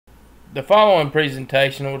The following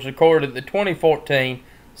presentation was recorded at the 2014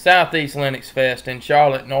 SouthEast LinuxFest in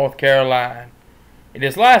Charlotte, North Carolina. It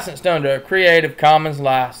is licensed under a Creative Commons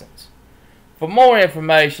license. For more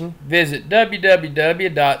information, visit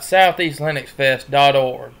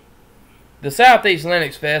www.southeastlinuxfest.org. The SouthEast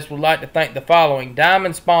LinuxFest would like to thank the following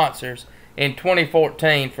diamond sponsors in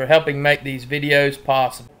 2014 for helping make these videos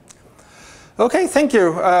possible. Okay, thank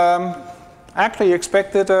you. Actually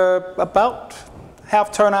expected about half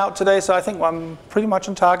turnout today, so I think I'm pretty much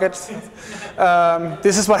on target.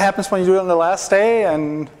 This is what happens when you do it on the last day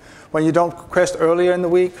and when you don't request earlier in the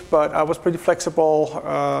week, but I was pretty flexible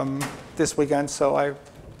this weekend, so I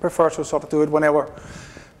prefer to sort of do it whenever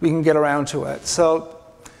we can get around to it. So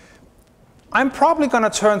I'm probably going to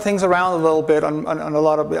turn things around a little bit on a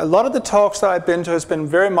lot of the talks that I've been to has been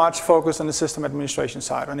very much focused on the system administration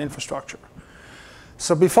side, on infrastructure.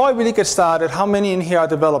 So before I really get started, how many in here are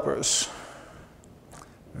developers?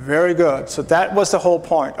 Very good. So that was the whole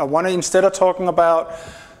point. I want to, instead of talking about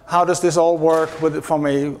how does this all work from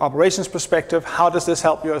an operations perspective, how does this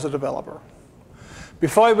help you as a developer?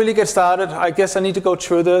 Before I really get started, I guess I need to go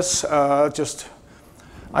through this.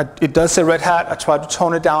 It does say Red Hat. I tried to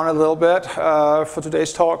tone it down a little bit for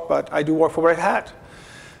today's talk, but I do work for Red Hat.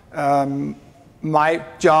 My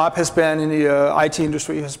job has been in the IT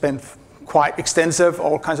industry, has been quite extensive,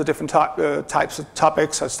 all kinds of different types of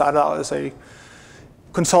topics. I started out as a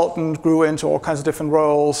consultant, grew into all kinds of different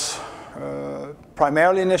roles,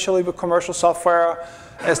 primarily initially with commercial software.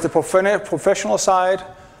 As the professional side,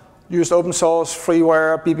 used open source,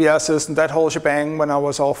 freeware, BBSs, and that whole shebang when I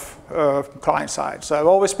was off client side. So I've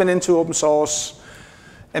always been into open source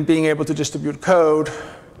and being able to distribute code,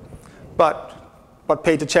 but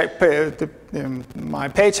paid the check, my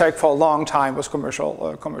paycheck for a long time was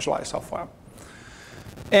commercialized software.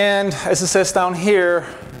 And as it says down here,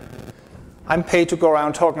 I'm paid to go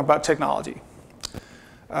around talking about technology.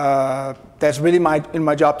 That's really in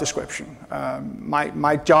my job description.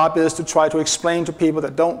 My job is to try to explain to people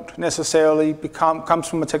that don't necessarily comes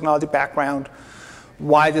from a technology background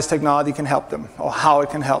why this technology can help them or how it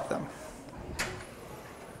can help them.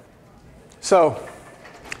 So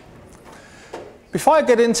before I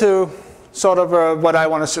get into sort of what I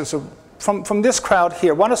want to say, so from this crowd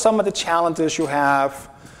here, what are some of the challenges you have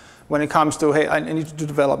when it comes to, hey, I need to do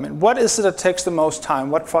development? What is it that takes the most time?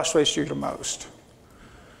 What frustrates you the most?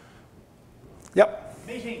 Yep.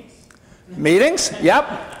 Meetings. Meetings? Yep.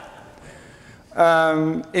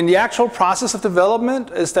 In the actual process of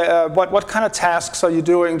development, is there, what kind of tasks are you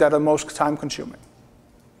doing that are most time-consuming?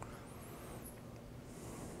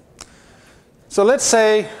 So let's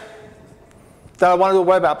say that I want to do a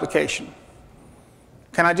web application.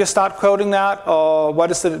 Can I just start coding that, or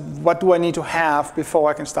what do I need to have before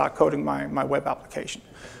I can start coding my web application?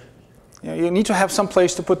 You need to have some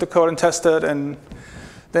place to put the code and test it, and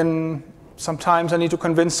then sometimes I need to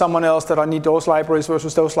convince someone else that I need those libraries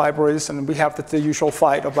versus those libraries, and we have the usual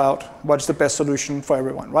fight about what's the best solution for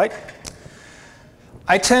everyone, right?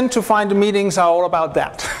 I tend to find the meetings are all about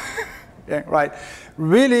that, yeah, right?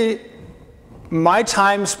 Really, my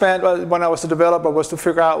time spent when I was a developer was to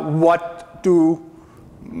figure out what do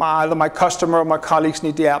either my customer or my colleagues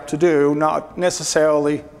need the app to do, not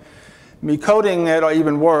necessarily me coding it, or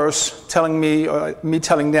even worse, telling me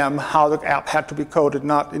telling them how the app had to be coded,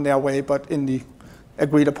 not in their way, but in the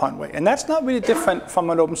agreed upon way. And that's not really different from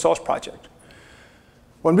an open source project.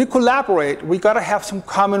 When we collaborate, we got to have some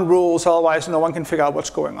common rules, otherwise no one can figure out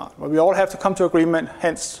what's going on. We all have to come to agreement,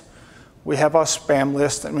 hence we have our spam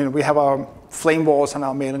list, we have our flame wars on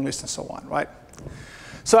our mailing list and so on, right?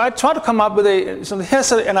 So I try to come up with so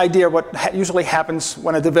here's an idea of what usually happens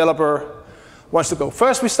when a developer wants to go.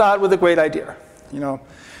 First, we start with a great idea.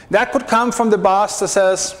 That could come from the boss that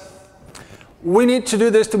says, we need to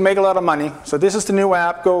do this to make a lot of money. So this is the new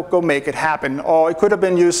app, go make it happen. Or it could have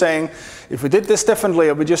been you saying, if we did this differently,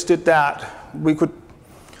 or we just did that, we could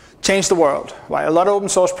change the world. Right? A lot of open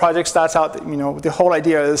source projects starts out, the whole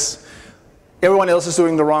idea is, everyone else is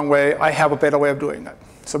doing the wrong way, I have a better way of doing it.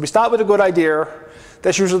 So we start with a good idea.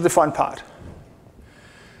 That's usually the fun part.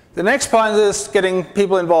 The next part is getting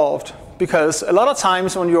people involved, because a lot of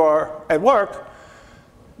times when you're at work,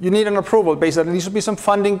 you need an approval. Basically, there needs to be some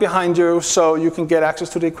funding behind you so you can get access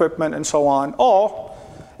to the equipment and so on. Or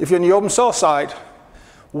if you're in the open source side,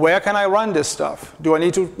 where can I run this stuff? Do I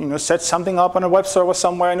need to set something up on a web server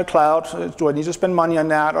somewhere in the cloud? Do I need to spend money on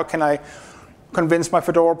that? Or can I convince my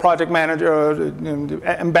Fedora project manager,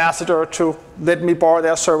 ambassador to let me borrow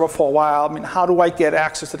their server for a while? How do I get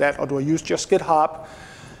access to that? Or do I use just GitHub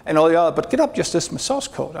and all the other? But GitHub just is my source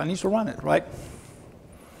code. I need to run it, right?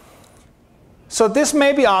 So this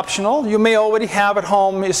may be optional. You may already have at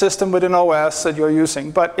home a system with an OS that you're using,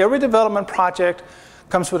 but every development project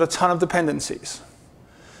comes with a ton of dependencies.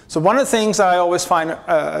 So one of the things that I always find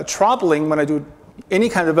troubling when I do any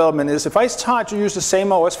kind of development is if I start to use the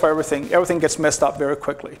same OS for everything, everything gets messed up very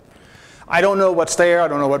quickly. I don't know what's there, I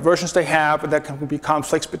don't know what versions they have, and that can be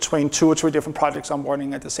conflicts between 2 or 3 different projects I'm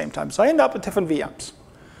running at the same time. So I end up with different VMs.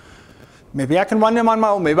 Maybe I can run them on my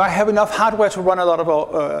own. Maybe I have enough hardware to run a lot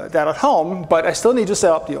of that at home, but I still need to set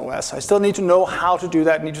up the OS. I still need to know how to do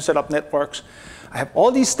that. I need to set up networks. I have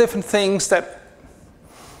all these different things that,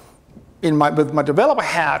 with my developer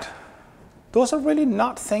hat, those are really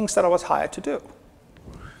not things that I was hired to do.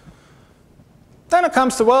 Then it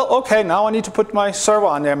comes to, well, OK, now I need to put my server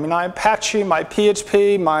on there. I mean, my Apache, my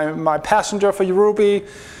PHP, my passenger for Ruby.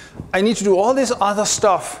 I need to do all this other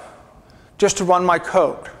stuff just to run my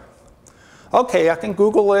code. OK, I can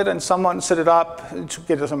Google it, and someone set it up to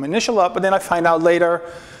get some initial up. But then I find out later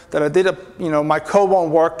that I did my code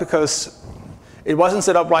won't work because it wasn't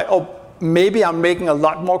set up right. Oh, maybe I'm making a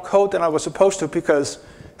lot more code than I was supposed to because,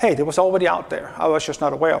 hey, it was already out there. I was just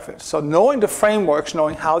not aware of it. So knowing the frameworks,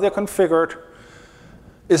 knowing how they're configured,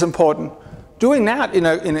 is important. Doing that in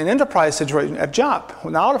an enterprise situation, a job,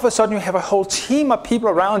 now all of a sudden you have a whole team of people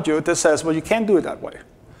around you that says, well, you can't do it that way.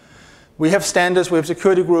 We have standards, we have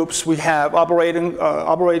security groups, we have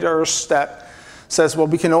operators that says, well,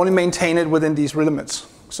 we can only maintain it within these limits.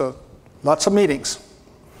 So lots of meetings.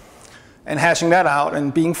 And hashing that out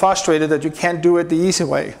and being frustrated that you can't do it the easy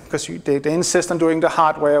way because they insist on doing the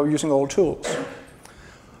hardware or using old tools.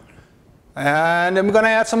 And then we're going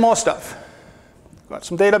to add some more stuff. Got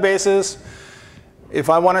some databases. If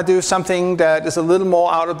I want to do something that is a little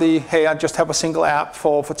more out of the, hey, I just have a single app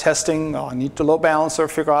for testing, or I need the load balancer,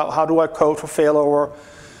 figure out how do I code for failover.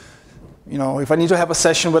 If I need to have a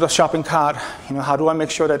session with a shopping cart, how do I make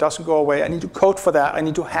sure that doesn't go away? I need to code for that. I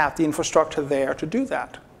need to have the infrastructure there to do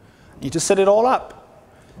that. I need to set it all up.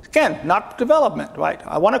 Again, not development, right?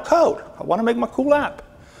 I want to code. I want to make my cool app.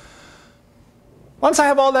 Once I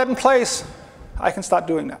have all that in place, I can start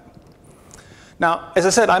doing that. Now, as I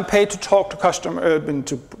said, I'm paid to talk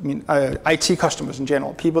to IT customers in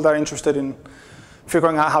general, people that are interested in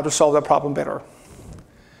figuring out how to solve their problem better.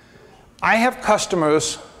 I have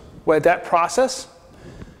customers where that process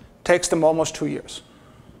takes them almost 2 years.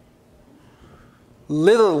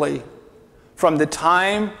 Literally, from the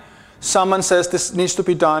time someone says this needs to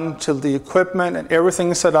be done till the equipment and everything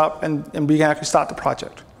is set up and we can actually start the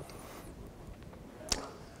project.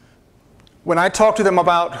 When I talk to them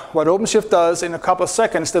about what OpenShift does in a couple of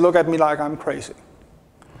seconds, they look at me like I'm crazy.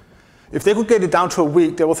 If they could get it down to a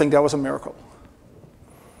week, they will think that was a miracle.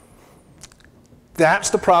 That's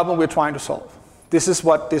the problem we're trying to solve. This is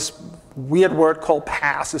what this weird word called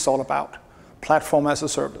PaaS is all about, platform as a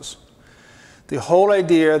service. The whole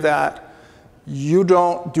idea that you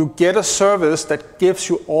get a service that gives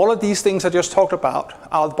you all of these things I just talked about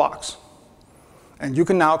out of the box. And you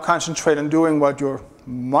can now concentrate on doing what you're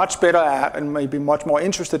much better at and maybe much more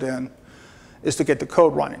interested in, is to get the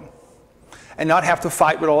code running. And not have to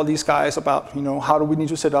fight with all these guys about, how do we need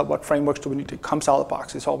to set up, what frameworks do we need to, it comes out of the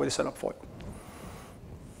box, it's already set up for you.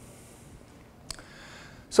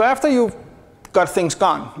 So after you've got things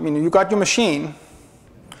gone, you got your machine.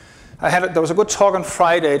 There was a good talk on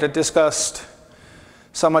Friday that discussed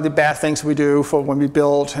some of the bad things we do for when we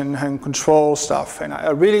build and control stuff. And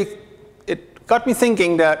it got me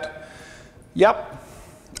thinking that, yep,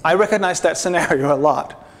 I recognize that scenario a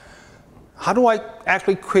lot. How do I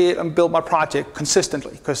actually create and build my project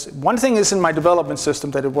consistently? Because one thing is in my development system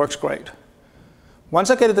that it works great. Once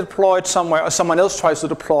I get it deployed somewhere or someone else tries to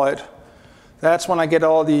deploy it, that's when I get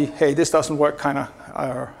all the, hey, this doesn't work kind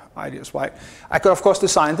of ideas, right? I could, of course,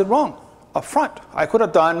 design it wrong up front. I could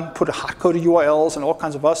have put hard-coded URLs and all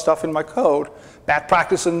kinds of other stuff in my code, bad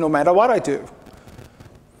practices no matter what I do.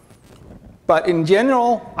 But in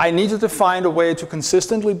general, I needed to find a way to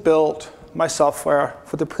consistently build my software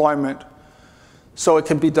for deployment so it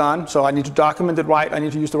can be done. So I need to document it right. I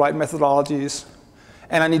need to use the right methodologies.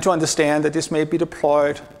 And I need to understand that this may be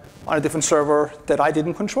deployed on a different server that I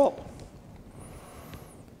didn't control.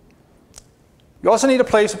 You also need a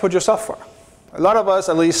place to put your software. A lot of us,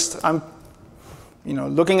 at least, I'm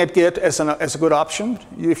looking at Git as a good option.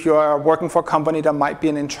 If you are working for a company, there might be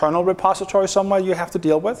an internal repository somewhere you have to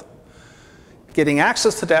deal with. Getting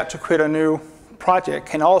access to that to create a new project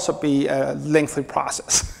can also be a lengthy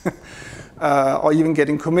process. Or even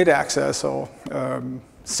getting commit access or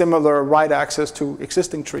similar write access to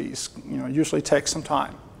existing trees usually takes some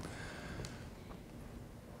time.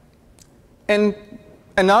 And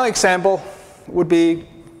another example would be,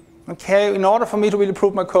 okay, in order for me to really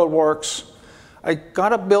prove my code works, I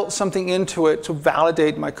gotta build something into it to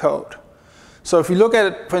validate my code. So if you look at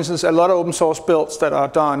it, for instance, a lot of open source builds that are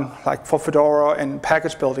done, like for Fedora and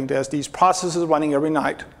package building, there's these processes running every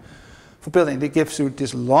night for building. It gives you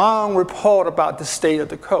this long report about the state of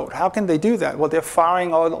the code. How can they do that? Well, they're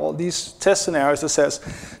firing all these test scenarios that says,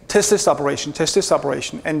 test this operation,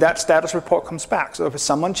 and that status report comes back. So if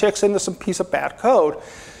someone checks into some piece of bad code,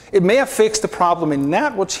 it may have fixed the problem in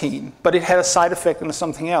that routine, but it had a side effect into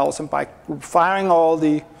something else. And by firing all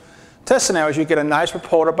the test scenarios, you get a nice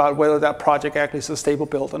report about whether that project actually is a stable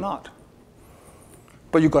build or not.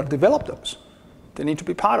 But you've got to develop those. They need to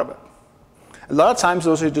be part of it. A lot of times,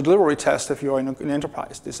 those are delivery tests if you're in an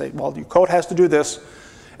enterprise. They say, well, your code has to do this,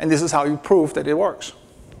 and this is how you prove that it works.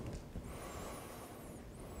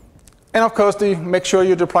 And of course, make sure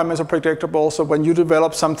your deployments are predictable. So when you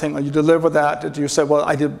develop something or you deliver that you say, well,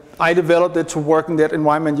 I developed it to work in that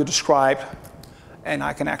environment you described, and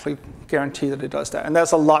I can actually guarantee that it does that. And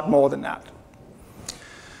there's a lot more than that.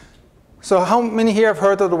 So how many here have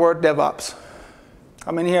heard of the word DevOps?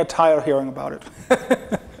 How many here are tired of hearing about it?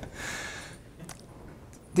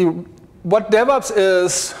 What DevOps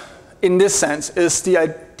is, in this sense, is the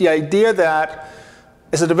idea that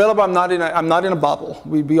as a developer, I'm not in a bubble.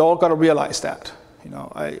 We all got to realize that. You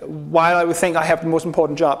know, while I would think I have the most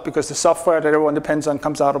important job because the software that everyone depends on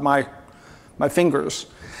comes out of my fingers,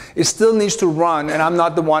 it still needs to run, and I'm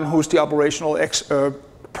not the one who's the operational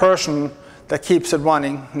person that keeps it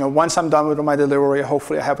running. You know, once I'm done with my delivery,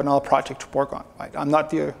 hopefully I have another project to work on. Right? I'm not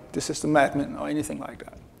the system admin or anything like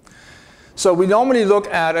that. So we normally look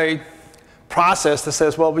at a process that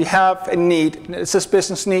says, well, we have a need. It's this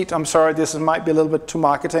business need. I'm sorry, this might be a little bit too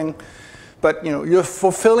marketing. But you know, you're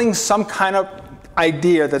fulfilling some kind of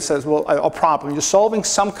idea that says, well, a problem. You're solving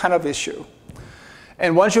some kind of issue.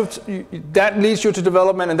 And once that leads you to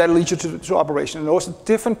development, and that leads you to operation. And those are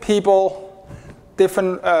different people,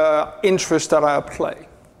 different interests that are at play.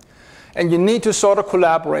 And you need to sort of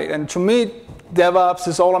collaborate. And to me, DevOps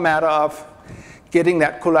is all a matter of getting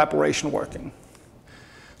that collaboration working.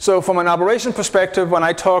 So from an operation perspective, when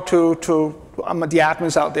I talk to the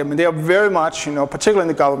admins out there, I mean, they are very much, you know, particularly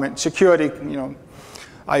in the government, security, you know,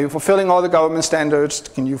 are you fulfilling all the government standards?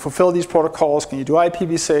 Can you fulfill these protocols? Can you do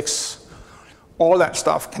IPv6? All that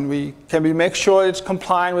stuff. Can we make sure it's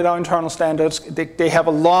compliant with our internal standards? They have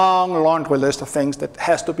a long laundry list of things that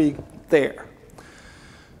has to be there.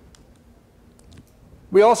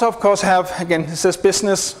 We also, of course, have, again, it says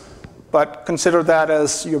business, but consider that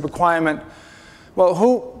as your requirement. Well,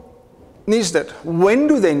 who needs it? When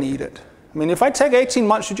do they need it? I mean, if I take 18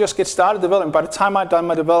 months to just get started developing, by the time I've done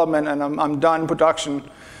my development and I'm done production,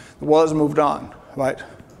 the world has moved on, right?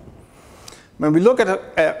 When we look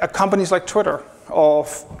at companies like Twitter or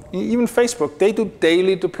even Facebook, they do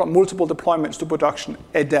daily multiple deployments to production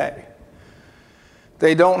a day.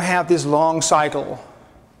 They don't have this long cycle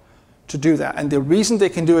to do that. And the reason they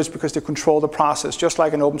can do it is because they control the process, just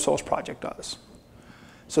like an open source project does.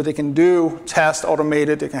 So they can do tests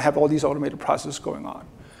automated, they can have all these automated processes going on.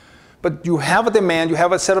 But you have a demand, you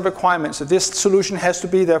have a set of requirements that this solution has to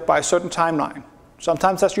be there by a certain timeline.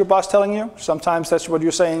 Sometimes that's your boss telling you, sometimes that's what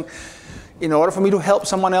you're saying. In order for me to help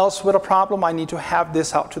someone else with a problem, I need to have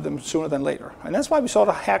this out to them sooner than later. And that's why we sort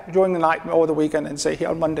of hack during the night over the weekend and say, here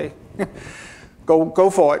on Monday, go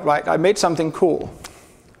for it, right? I made something cool.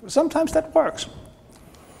 Sometimes that works.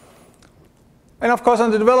 And of course, on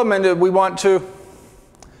the development, we want to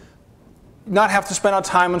not have to spend our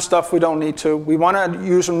time on stuff we don't need to. We want to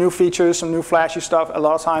use some new features, some new flashy stuff. A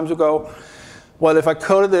lot of times we go, well, if I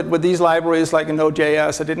coded it with these libraries like in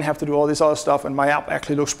Node.js, I didn't have to do all this other stuff, and my app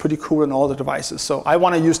actually looks pretty cool on all the devices. So I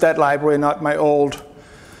want to use that library, not my old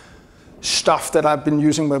stuff that I've been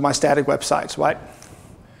using with my static websites, right?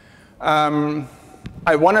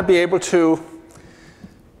 I want to be able to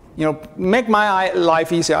make my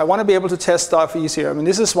life easier. I want to be able to test stuff easier. I mean,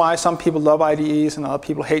 this is why some people love IDEs and other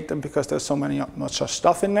people hate them because there's so much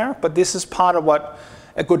stuff in there. But this is part of what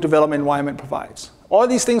a good development environment provides. All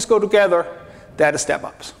these things go together. That is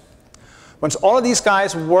DevOps. Once all of these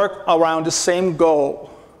guys work around the same goal,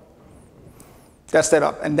 that's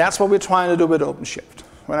DevOps. And that's what we're trying to do with OpenShift.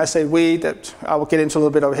 When I say we, that I will get into a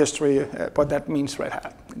little bit of history, but that means Red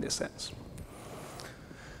Hat in this sense.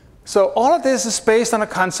 So all of this is based on a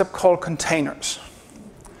concept called containers.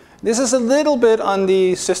 This is a little bit on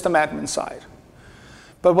the system admin side.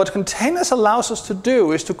 But what containers allows us to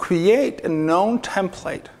do is to create a known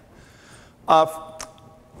template of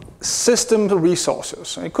system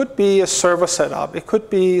resources. It could be a server setup. It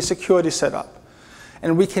could be a security setup.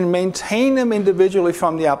 And we can maintain them individually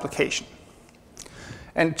from the application.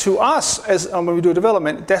 And to us, when we do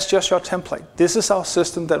development, that's just your template. This is our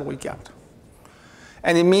system that we get.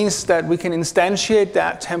 And it means that we can instantiate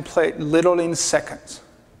that template literally in seconds.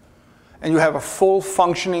 And you have a full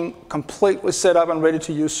functioning, completely set up and ready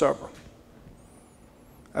to use server.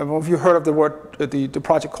 Have you heard of the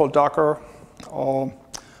project called Docker or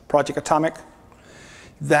Project Atomic?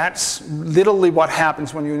 That's literally what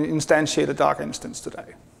happens when you instantiate a Docker instance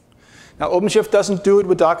today. Now, OpenShift doesn't do it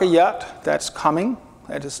with Docker yet. That's coming.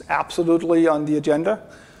 That is absolutely on the agenda.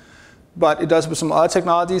 But it does with some other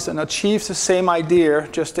technologies and achieves the same idea,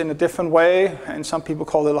 just in a different way. And some people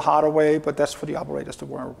call it a little harder way, but that's for the operators to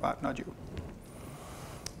worry about, not you.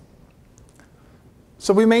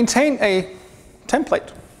 So we maintain a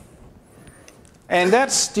template. And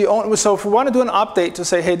that's the only, so if we want to do an update to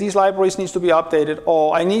say, hey, these libraries need to be updated,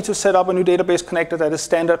 or I need to set up a new database connector that is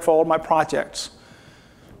standard for all my projects,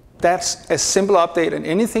 that's a simple update, and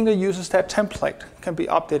anything that uses that template can be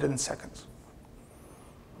updated in seconds.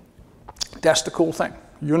 That's the cool thing.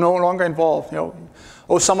 You're no longer involved. You know,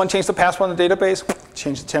 oh, someone changed the password in the database,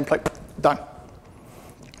 change the template, done.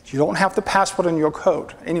 You don't have the password in your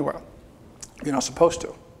code anywhere. You're not supposed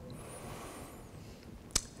to.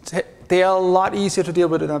 They are a lot easier to deal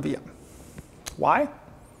with in a VM. Why?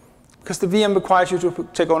 Because the VM requires you to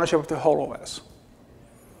take ownership of the whole OS.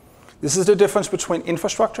 This is the difference between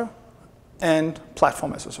infrastructure and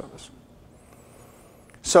platform as a service.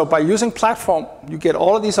 So by using platform, you get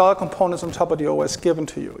all of these other components on top of the OS given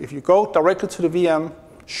to you. If you go directly to the VM,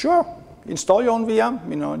 sure, install your own VM,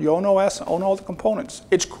 you know, your own OS, own all the components.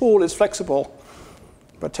 It's cool, it's flexible,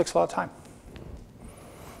 but it takes a lot of time.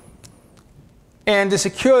 And the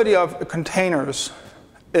security of containers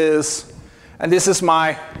is, and this is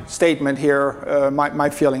my statement here, my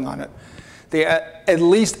feeling on it. They are at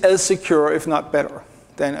least as secure, if not better,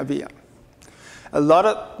 than a VM. A lot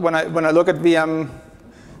of, when I look at VM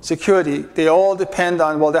security, they all depend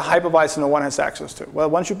on, well, the hypervisor no one has access to. Well,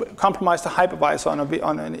 once you compromise the hypervisor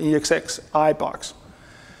on an EXXi box,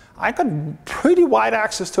 I got pretty wide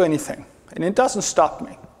access to anything, and it doesn't stop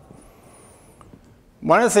me.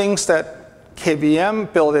 One of the things that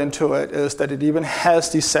KVM built into it is that it even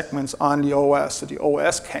has these segments on the OS, so the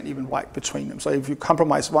OS can't even write between them. So if you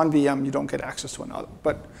compromise one VM, you don't get access to another.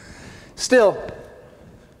 But still,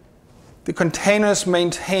 the containers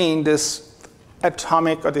maintain this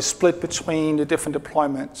atomic, or the split between the different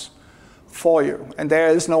deployments for you. And there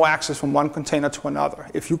is no access from one container to another.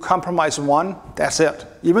 If you compromise one, that's it.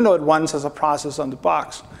 Even though it runs as a process on the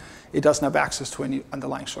box, it doesn't have access to any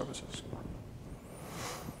underlying services.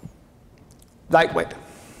 Lightweight.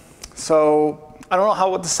 So I don't know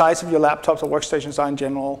what the size of your laptops or workstations are in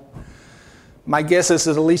general. My guess is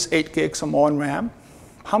at least 8 gigs or more in RAM.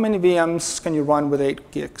 How many VMs can you run with 8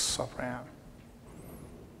 gigs of RAM?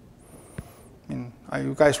 I mean, are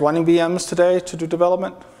you guys running VMs today to do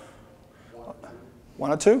development?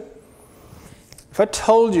 One or two? If I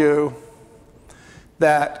told you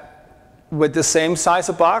that with the same size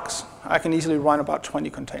of box, I can easily run about 20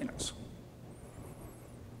 containers.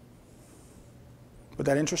 Would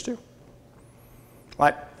that interest you?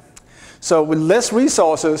 Right. So with less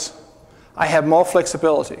resources, I have more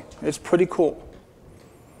flexibility. It's pretty cool.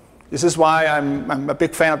 This is why I'm a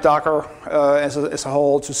big fan of Docker as a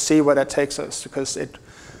whole, to see where that takes us, because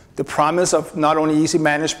the promise of not only easy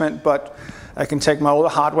management, but I can take my older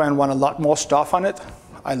hardware and run a lot more stuff on it.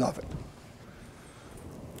 I love it.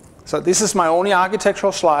 So this is my only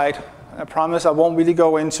architectural slide. I promise I won't really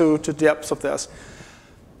go into the depths of this.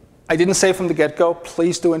 I didn't say from the get-go,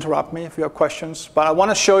 please do interrupt me if you have questions, but I want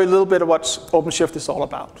to show you a little bit of what OpenShift is all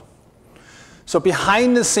about. So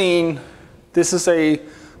behind the scene, this is a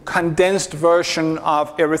condensed version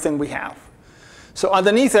of everything we have. So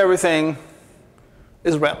underneath everything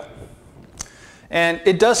is RHEL. And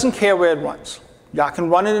it doesn't care where it runs. You can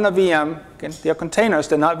run it in a VM. Again, they're containers,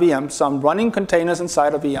 they're not VMs. So I'm running containers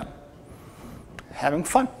inside a VM. Having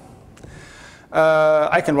fun.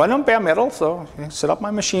 I can run on bare metal, so set up my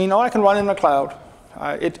machine, or I can run in the cloud.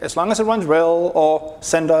 As long as it runs RHEL or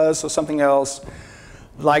CentOS or something else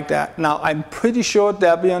like that. Now, I'm pretty sure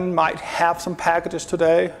Debian might have some packages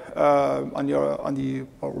today on the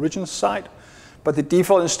origin side, but the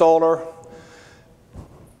default installer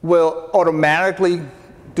will automatically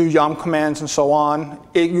do yum commands and so on.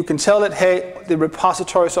 You can tell it, hey, the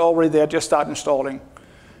repositories are already there, just start installing,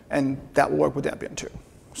 and that will work with Debian too.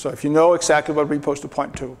 So if you know exactly what repos to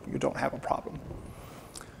point to, you don't have a problem.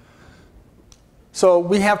 So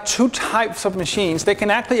we have two types of machines. They can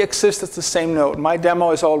actually exist as the same node. My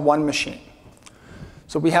demo is all one machine.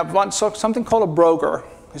 So we have something called a broker.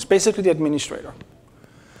 It's basically the administrator.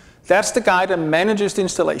 That's the guy that manages the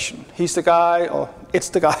installation. He's the guy, or it's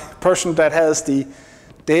the guy, person that has the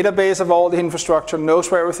database of all the infrastructure, knows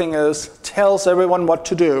where everything is, tells everyone what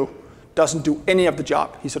to do, doesn't do any of the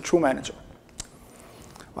job. He's a true manager.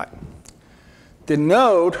 Right. The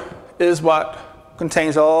node is what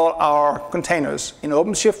contains all our containers. In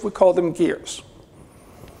OpenShift, we call them gears.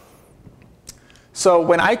 So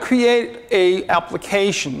when I create an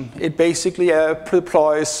application, it basically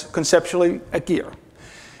deploys conceptually a gear.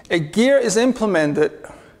 A gear is implemented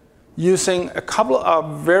using a couple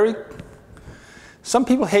of some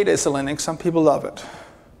people hate SLinux, some people love it.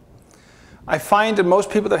 I find that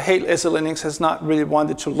most people that hate SLinux has not really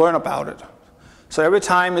wanted to learn about it. So every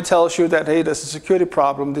time it tells you that, hey, there's a security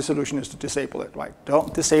problem, the solution is to disable it, right?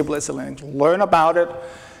 Don't disable SLinux. Learn about it.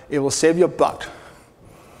 It will save your butt.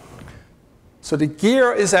 So the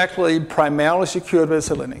gear is actually primarily secured with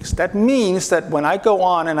SLinux. That means that when I go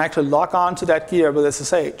on and actually log on to that gear with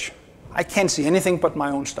SSH, I can't see anything but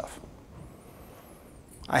my own stuff.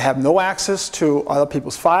 I have no access to other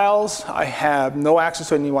people's files. I have no access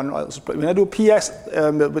to anyone else. But when I do PS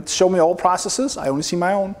with show me all processes, I only see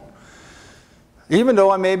my own. Even though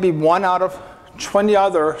I may be 1 out of 20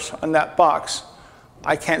 others on that box,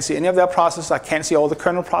 I can't see any of their processes. I can't see all the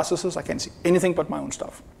kernel processes. I can't see anything but my own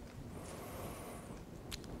stuff.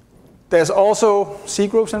 There's also C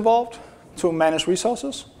groups involved to manage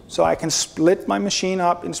resources. So I can split my machine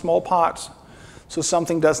up in small parts so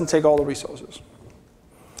something doesn't take all the resources.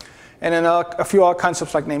 And then a few other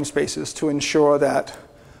concepts like namespaces to ensure that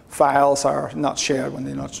files are not shared when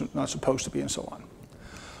they're not supposed to be and so on.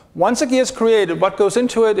 Once a gear is created, what goes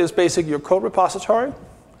into it is basically your code repository.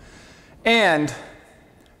 And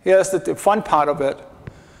here's the fun part of it.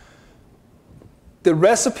 The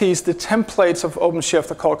recipes, the templates of OpenShift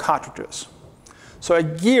are called cartridges. So a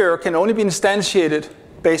gear can only be instantiated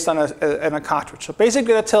based on a cartridge. So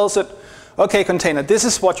basically that tells it, OK, container, this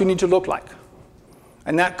is what you need to look like.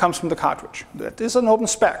 And that comes from the cartridge. That is an open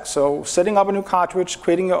spec. So setting up a new cartridge,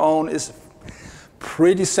 creating your own is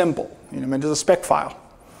pretty simple. There's a spec file.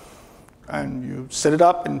 And you set it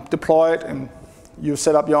up and deploy it, and you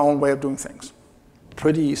set up your own way of doing things.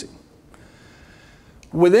 Pretty easy.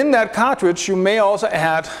 Within that cartridge, you may also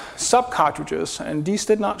add sub-cartridges, and these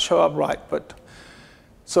did not show up right. But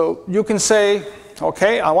so you can say,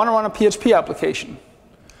 OK, I want to run a PHP application.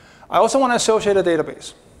 I also want to associate a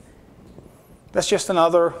database. That's just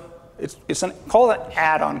another, call it an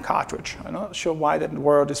add-on cartridge. I'm not sure why that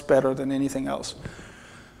word is better than anything else.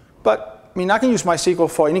 But I can use MySQL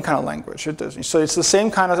for any kind of language. It does. So it's the same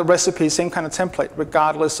kind of recipe, same kind of template,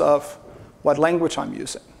 regardless of what language I'm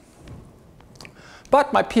using.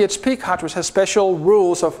 But my PHP cartridge has special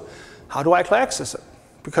rules of how do I actually access it,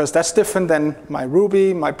 because that's different than my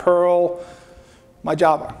Ruby, my Perl, my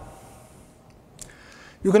Java.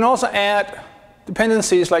 You can also add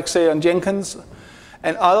dependencies, like say on Jenkins,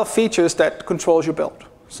 and other features that controls your build.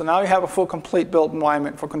 So now you have a full complete build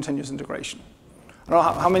environment for continuous integration. I don't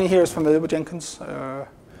know how many here is familiar with Jenkins.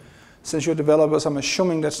 Since you're developers, I'm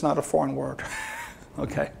assuming that's not a foreign word.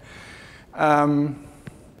 OK.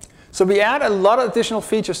 So we add a lot of additional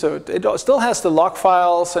features to it. It still has the log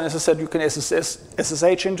files, and as I said, you can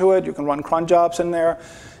SSH into it. You can run cron jobs in there.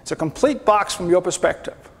 It's a complete box from your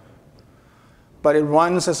perspective. But it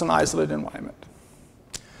runs as an isolated environment.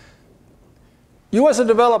 You as a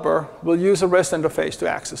developer will use a REST interface to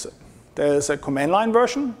access it. There's a command line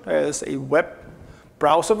version. There's a web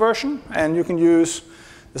browser version. And you can use,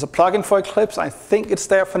 there's a plugin for Eclipse. I think it's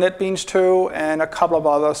there for NetBeans too. And a couple of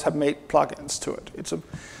others have made plugins to it. It's a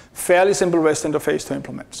fairly simple REST interface to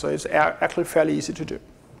implement. So it's actually fairly easy to do.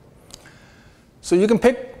 So you can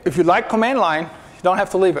pick, if you like command line, you don't have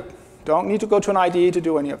to leave it. You don't need to go to an IDE to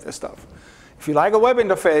do any of this stuff. If you like a web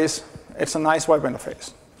interface, it's a nice web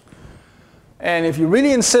interface. And if you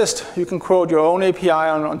really insist, you can quote your own API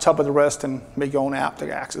on top of the REST and make your own app that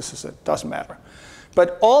accesses it. Doesn't matter.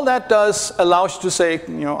 But all that does allows you to say,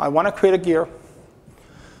 I want to create a gear.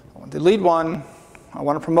 I want to delete one. I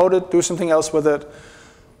want to promote it, do something else with it.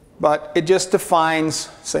 But it just defines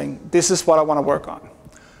saying, this is what I want to work on.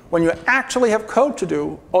 When you actually have code to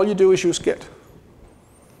do, all you do is use Git.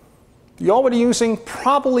 You're already using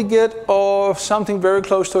probably Git or something very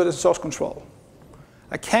close to it as source control.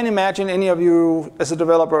 I can't imagine any of you as a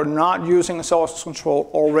developer not using a source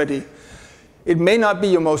control already. It may not be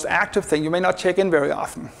your most active thing. You may not check in very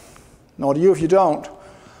often. Nor do you if you don't.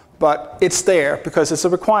 But it's there because it's a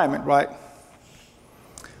requirement, right?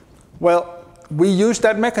 Well, we use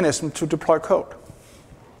that mechanism to deploy code.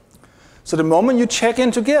 So the moment you check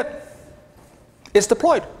into Git, it's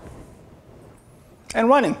deployed and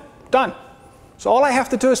running. Done. So all I have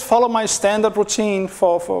to do is follow my standard routine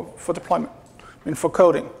for deployment, for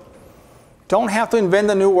coding. Don't have to invent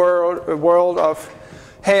a new world of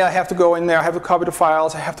hey, I have to go in there, I have to copy the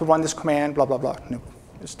files, I have to run this command, blah, blah, blah. No,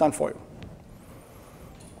 it's done for you.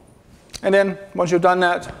 And then once you've done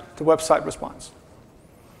that, the website responds.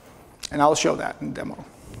 And I'll show that in the demo.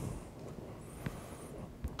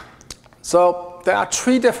 So there are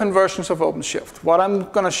 3 different versions of OpenShift. What I'm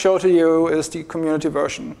going to show to you is the community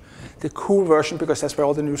version, the cool version, because that's where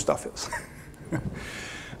all the new stuff is.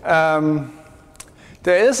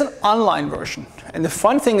 There is an online version. And the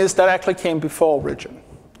fun thing is that actually came before Origin.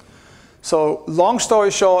 So long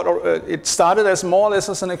story short, it started as more or less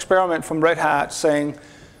as an experiment from Red Hat saying,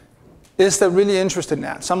 is there really interest in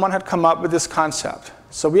that? Someone had come up with this concept.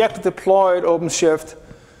 So we actually deployed OpenShift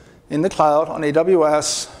in the cloud on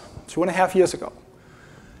AWS 2.5 years ago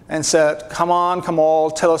and said, come on, come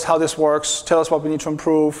all, tell us how this works, tell us what we need to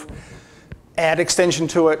improve, add extension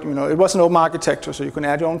to it. You know, it was an open architecture, so you can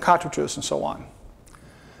add your own cartridges and so on.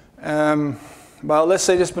 Well, let's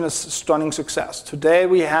say it's been a stunning success. Today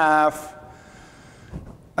we have,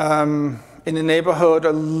 in the neighborhood,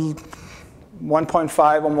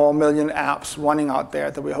 1.5 or more million apps running out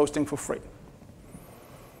there that we're hosting for free.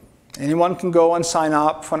 Anyone can go and sign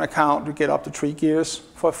up for an account to get up to 3 gears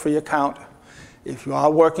for a free account. If you are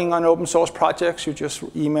working on open source projects, you just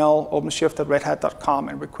email openshift@redhat.com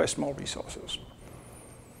and request more resources.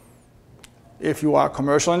 If you are a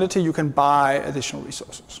commercial entity, you can buy additional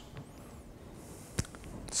resources.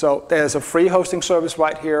 So there's a free hosting service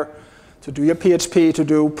right here to do your PHP, to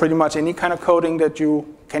do pretty much any kind of coding that you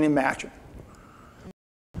can imagine.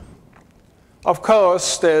 Of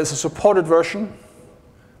course, there's a supported version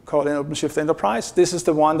called an OpenShift Enterprise. This is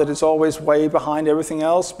the one that is always way behind everything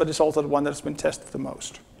else, but it's also the one that's been tested the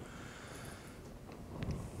most.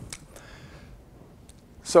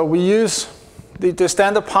 So we use the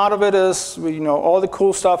standard part of it is, all the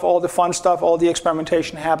cool stuff, all the fun stuff, all the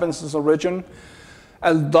experimentation happens as Origin.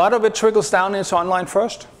 A lot of it trickles down into online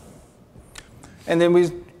first. And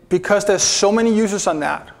then because there's so many users on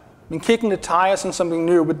that, kicking the tires on something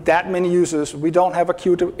new with that many users, we don't have a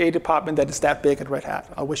QA department that is that big at Red Hat.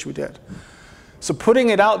 I wish we did. So putting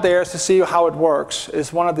it out there to see how it works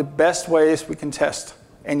is one of the best ways we can test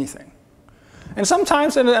anything. And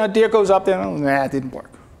sometimes an idea goes up there, nah, it didn't work.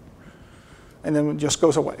 And then it just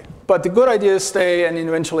goes away. But the good ideas stay and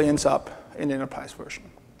eventually ends up in the enterprise version.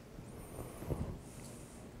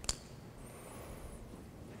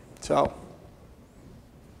 So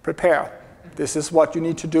prepare. This is what you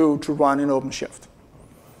need to do to run in OpenShift.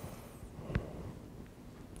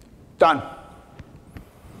 Done.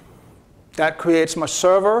 That creates my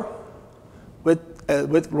server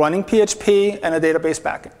with running PHP and a database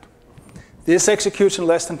backend. This executes in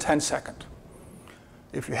less than 10 seconds.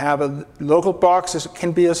 If you have a local box, it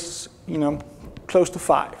can be as close to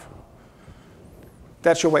 5.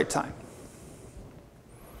 That's your wait time.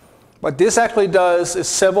 What this actually does is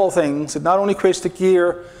several things. It not only creates the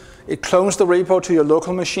gear, it clones the repo to your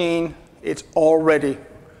local machine. It's all ready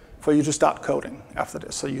for you to start coding after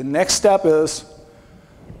this. So your next step is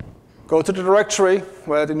go to the directory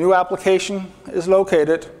where the new application is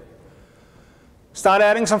located, start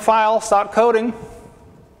adding some files, start coding,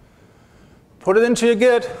 put it into your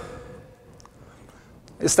Git.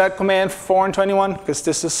 Is that command foreign to anyone? Because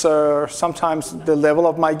this is sometimes the level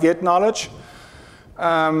of my Git knowledge.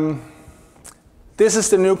 This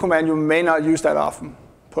is the new command. You may not use that often.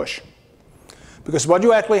 Push. Because what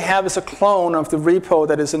you actually have is a clone of the repo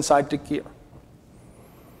that is inside the gear.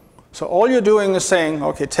 So all you're doing is saying,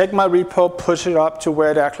 OK, take my repo, push it up to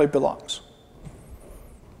where it actually belongs.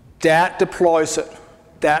 That deploys it.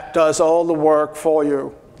 That does all the work for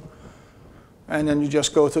you. And then you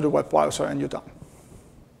just go to the web browser and you're done.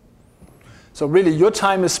 So really, your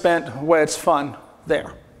time is spent where it's fun,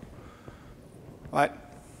 there. Right?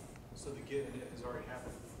 So the Git init has already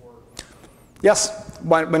happened before? Yes.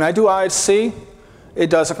 When I do IHC, it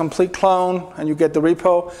does a complete clone, and you get the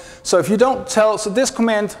repo. So if you don't tell, so this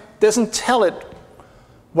command doesn't tell it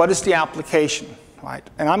what is the application, right?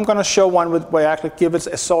 And I'm going to show one where I actually give it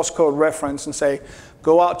a source code reference and say,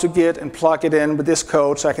 go out to Git and plug it in with this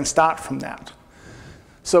code so I can start from that.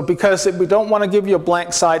 So because we don't want to give you a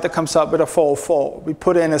blank site that comes up with a 404, we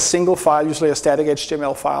put in a single file, usually a static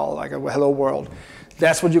HTML file, like a hello world.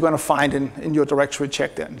 That's what you're going to find in your directory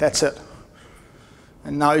checked in. That's it.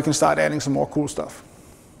 And now you can start adding some more cool stuff.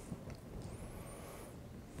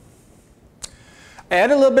 Add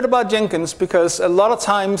a little bit about Jenkins, because a lot of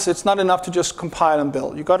times it's not enough to just compile and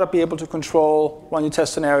build. You've got to be able to control, run your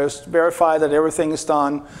test scenarios, verify that everything is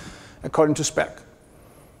done according to spec.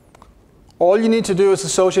 All you need to do is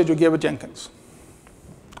associate your gear with Jenkins.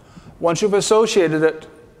 Once you've associated it,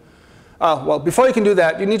 well, before you can do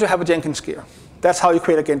that, you need to have a Jenkins gear. That's how you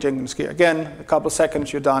create a Jenkins gear. Again, a couple of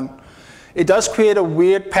seconds, you're done. It does create a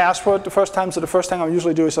weird password the first time, so the first thing I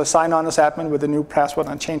usually do is I sign on as admin with a new password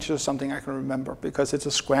and change it to something I can remember, because it's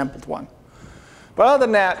a scrambled one. But other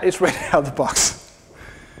than that, it's ready out of the box.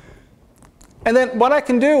 And then what I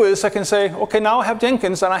can do is I can say, OK, now I have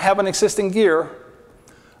Jenkins and I have an existing gear.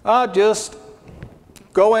 Just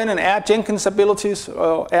go in and add Jenkins abilities,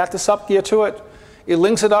 or add the sub-gear to it. It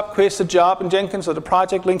links it up, creates the job in Jenkins, or the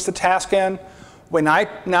project links the task in. When I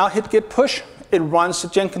now hit git push, it runs the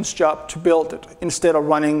Jenkins job to build it, instead of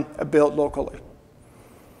running a build locally.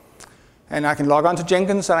 And I can log on to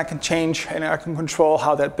Jenkins, and I can change, and I can control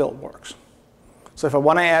how that build works. So if I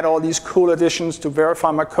want to add all these cool additions to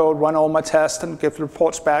verify my code, run all my tests, and give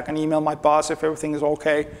reports back, and email my boss if everything is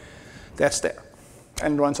OK, that's there.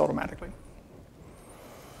 And it runs automatically.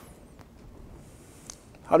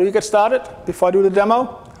 How do you get started? Before I do the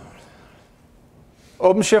demo,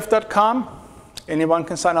 OpenShift.com, anyone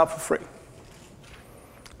can sign up for free.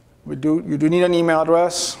 You do need an email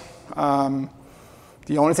address.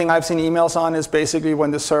 The only thing I've seen emails on is basically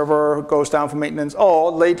when the server goes down for maintenance.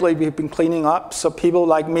 Or lately, we've been cleaning up. So people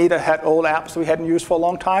like me that had old apps we hadn't used for a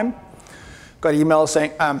long time got emails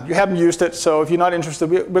saying, you haven't used it, so if you're not interested,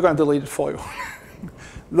 we're going to delete it for you.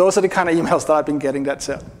 Those are the kind of emails that I've been getting, that's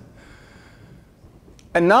it.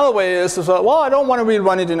 Another way is, well, I don't want to really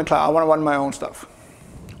run it in the cloud. I want to run my own stuff.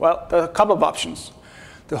 Well, there are a couple of options.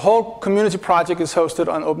 The whole community project is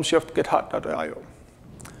hosted on OpenShift GitHub.io.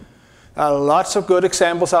 Lots of good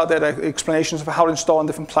examples out there, explanations of how to install on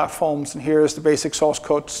different platforms. And here's the basic source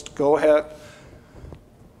code. Go ahead,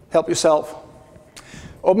 help yourself.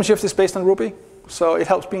 OpenShift is based on Ruby, so it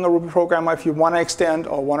helps being a Ruby programmer if you want to extend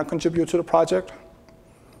or want to contribute to the project.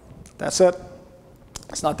 That's it.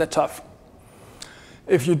 It's not that tough.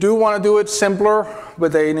 If you do want to do it simpler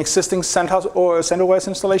with an existing CentOS or CentOS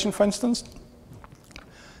installation, for instance,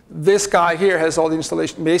 this guy here has all the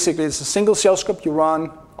installation. Basically, it's a single shell script you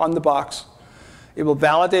run on the box. It will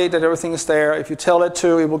validate that everything is there. If you tell it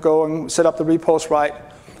to, it will go and set up the repos right,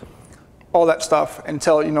 all that stuff, and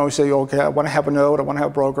tell you say, OK, I want to have a node, I want to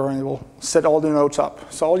have a broker, and it will set all the nodes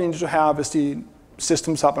up. So all you need to have is the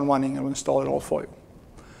systems up and running, and it will install it all for you.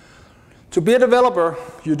 To be a developer,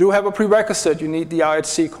 you do have a prerequisite. You need the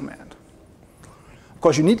IHC command. Of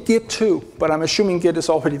course, you need Git too, but I'm assuming Git is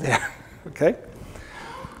already there. OK?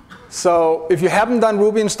 So if you haven't done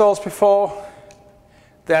Ruby installs before,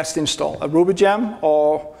 that's the install. A Ruby gem,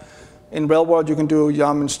 or in real world, you can do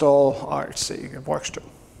yum install RHC. It works too.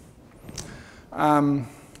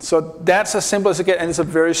 So that's as simple as it gets, and it's a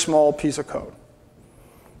very small piece of code.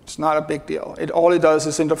 It's not a big deal. All it does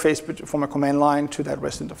is interface from a command line to that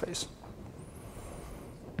REST interface.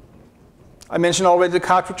 I mentioned already the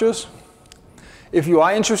cartridges. If you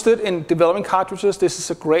are interested in developing cartridges, this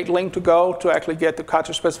is a great link to go to actually get the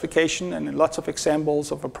cartridge specification and lots of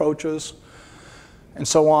examples of approaches and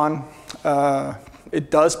so on.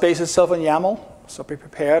 It does base itself on YAML, so be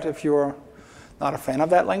prepared if you're not a fan of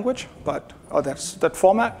that language, or that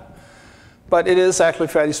format. But it is actually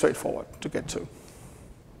fairly straightforward to get to.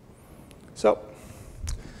 So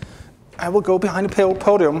I will go behind the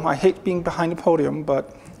podium. I hate being behind the podium,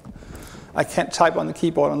 but I can't type on the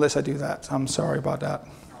keyboard unless I do that. I'm sorry about that.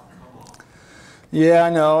 Yeah, I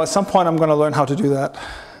know. At some point, I'm going to learn how to do that.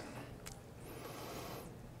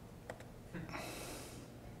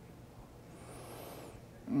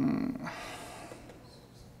 I'm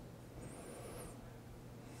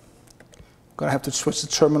going to have to switch the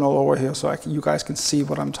terminal over here so you guys can see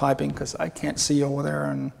what I'm typing, because I can't see over there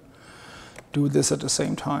and do this at the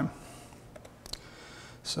same time.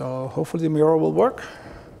 So hopefully the mirror will work.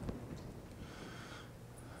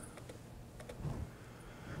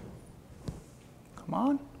 Come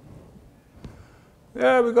on.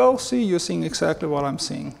 There we go. See, you're seeing exactly what I'm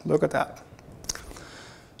seeing. Look at that.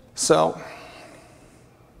 So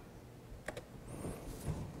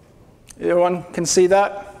everyone can see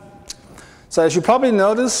that? So as you probably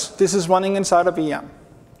notice, this is running inside a VM.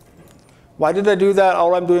 Why did I do that?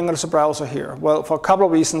 All I'm doing is a browser here. Well, for a couple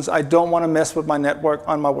of reasons. I don't want to mess with my network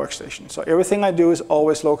on my workstation. So everything I do is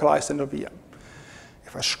always localized in the VM.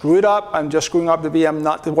 If I screw it up, I'm just screwing up the VM,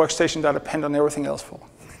 not the workstation that I depend on everything else for.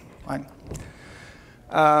 Right?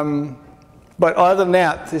 But other than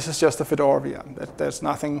that, this is just a Fedora VM. There's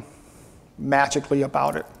nothing magically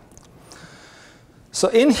about it. So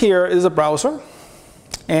in here is a browser.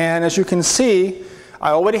 And as you can see,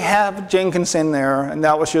 I already have Jenkins in there. And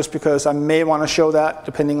that was just because I may want to show that,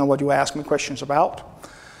 depending on what you ask me questions about.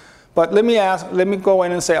 But let me go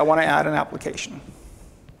in and say I want to add an application.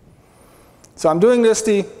 So I'm doing this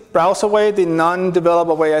the browser way, the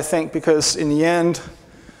non-developer way, I think, because in the end,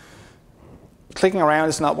 clicking around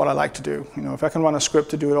is not what I like to do. You know, if I can run a script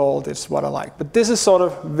to do it all, that's what I like. But this is sort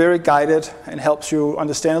of very guided and helps you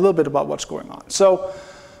understand a little bit about what's going on. So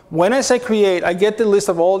when I say create, I get the list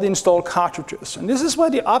of all the installed cartridges. And this is where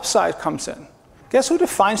the upside comes in. Guess who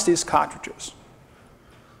defines these cartridges?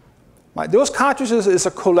 Right, those cartridges is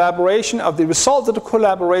a collaboration of the result of the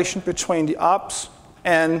collaboration between the ops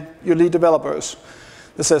and your lead developers.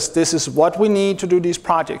 That says this is what we need to do these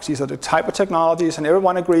projects. These are the type of technologies, and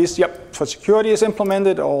everyone agrees, yep, for security is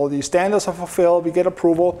implemented, all the standards are fulfilled, we get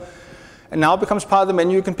approval, and now it becomes part of the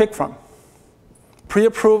menu you can pick from.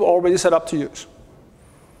 Pre-approved, already set up to use.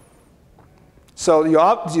 So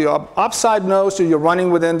your upside knows that you're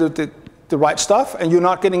running within the right stuff, and you're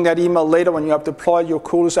not getting that email later when you have deployed your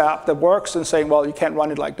coolest app that works and saying, well, you can't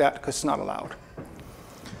run it like that because it's not allowed.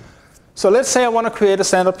 So let's say I want to create a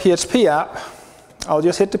standard PHP app. I'll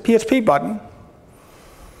just hit the PHP button.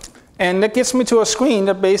 And that gets me to a screen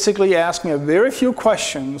that basically asks me a very few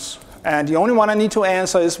questions. And the only one I need to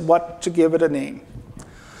answer is what to give it a name.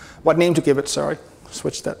 What name to give it, sorry.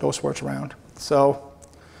 Switch those words around. So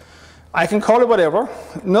I can call it whatever.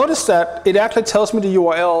 Notice that it actually tells me the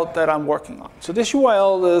URL that I'm working on. So this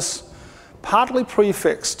URL is partly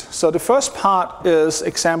prefixed. So the first part is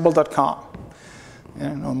example.com. You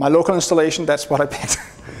know, my local installation, that's what I picked.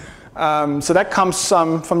 So that comes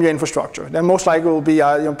from your infrastructure. Then most likely will be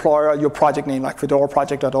your employer, your project name, like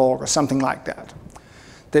fedoraproject.org or something like that.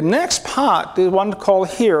 The next part, the one called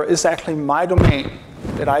here, is actually my domain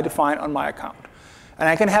that I define on my account. And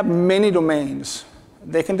I can have many domains.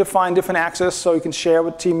 They can define different access, so you can share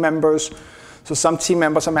with team members. So some team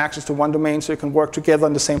members have access to one domain, so you can work together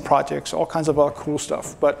on the same projects, all kinds of other cool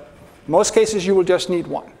stuff. But in most cases, you will just need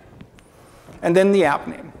one. And then the app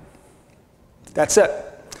name. That's it.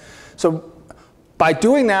 So by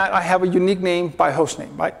doing that, I have a unique name by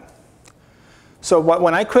hostname, right? So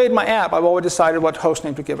when I create my app, I've already decided what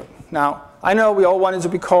hostname to give it. Now, I know we all want it to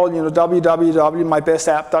be called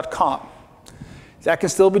www.mybestapp.com. That can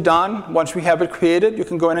still be done. Once we have it created, you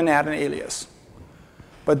can go in and add an alias.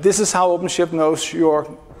 But this is how OpenShift knows your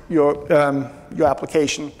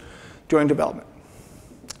application during development.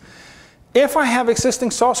 If I have existing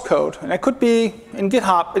source code, and it could be in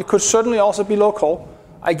GitHub, it could certainly also be local,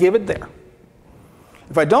 I give it there.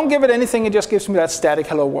 If I don't give it anything, it just gives me that static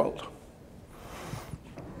hello world.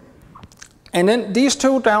 And then these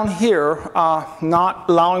two down here are not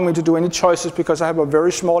allowing me to do any choices because I have a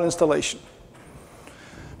very small installation.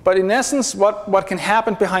 But in essence, what can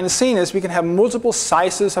happen behind the scene is we can have multiple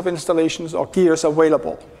sizes of installations or gears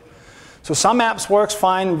available. So some apps works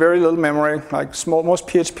fine, very little memory, like most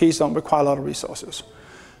PHPs don't require a lot of resources.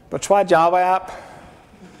 But try a Java app,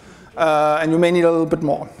 and you may need a little bit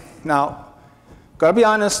more. Now, gotta be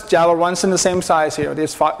honest, Java runs in the same size here. It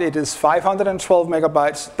is 512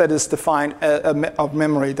 megabytes that is defined of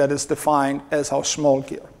memory that is defined as our small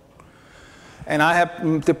gear. And I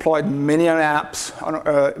have deployed many apps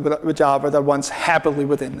with Java that runs happily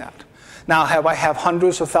within that. Now, have I have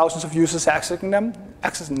hundreds or thousands of users accessing them?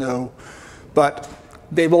 No. But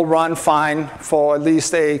they will run fine for at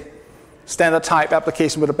least a standard type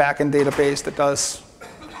application with a backend database that does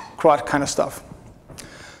CRUD kind of stuff.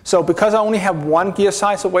 So because I only have one gear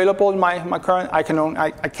size available in my current, I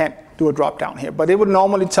can't do a drop down here. But it would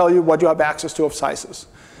normally tell you what you have access to of sizes.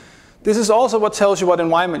 This is also what tells you what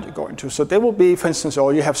environment you're going to. So they will be, for instance,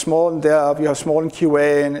 you have small in dev, you have small in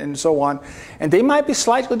QA, and so on. And they might be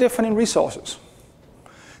slightly different in resources.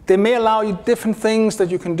 They may allow you different things that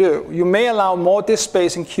you can do. You may allow more disk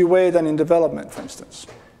space in QA than in development, for instance.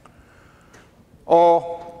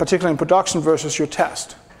 Or particularly in production versus your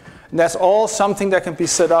test. And that's all something that can be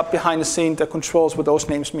set up behind the scene that controls what those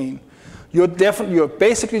names mean. You're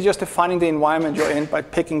basically just defining the environment you're in by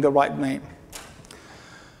picking the right name.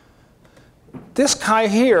 This guy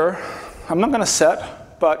here, I'm not going to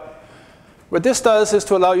set, but what this does is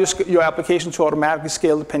to allow your application to automatically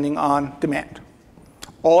scale depending on demand.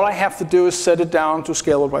 All I have to do is set it down to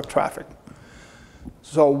scale with web traffic.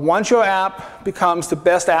 So once your app becomes the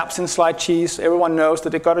best app since sliced cheese, everyone knows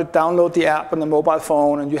that they've got to download the app on the mobile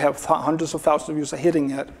phone, and you have hundreds of thousands of users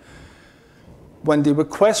hitting it. When the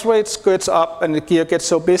request rate gets up and the gear gets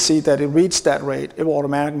so busy that it reaches that rate, it will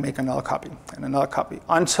automatically make another copy and another copy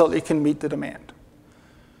until it can meet the demand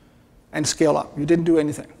and scale up. You didn't do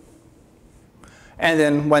anything. And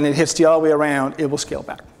then when it hits the other way around, it will scale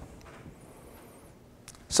back.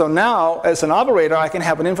 So now, as an operator, I can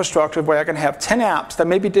have an infrastructure where I can have 10 apps that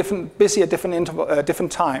may be busy at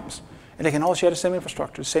different times. And they can all share the same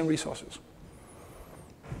infrastructure, the same resources.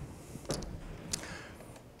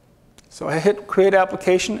 So I hit create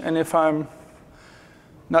application, and if I'm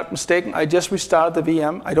not mistaken, I just restarted the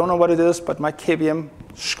VM. I don't know what it is, but my KVM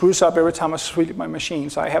screws up every time I reboot my machine,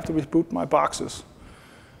 so I have to reboot my boxes.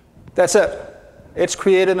 That's it. It's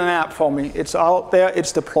created an app for me. It's out there.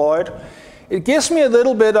 It's deployed. It gives me a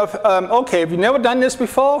little bit of, OK, if you've never done this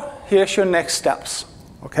before, here's your next steps.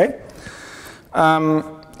 OK?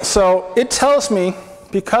 So it tells me,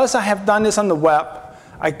 because I have done this on the web,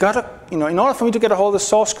 I gotta, in order for me to get a hold of the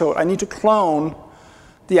source code, I need to clone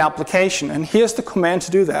the application. And here's the command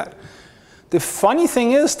to do that. The funny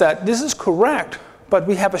thing is that this is correct, but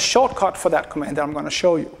we have a shortcut for that command that I'm going to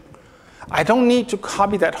show you. I don't need to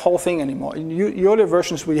copy that whole thing anymore. In earlier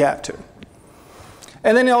versions, we had to.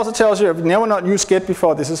 And then it also tells you, if you've never not used Git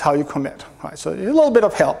before, this is how you commit. Right, so a little bit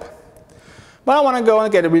of help. But I want to go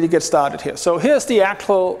and really get started here. So here's the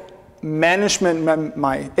actual management,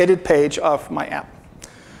 my edit page of my app.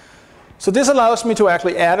 So this allows me to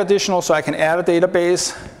actually add additional, so I can add a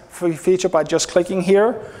database feature by just clicking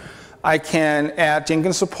here. I can add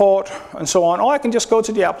Jenkins support and so on. Or I can just go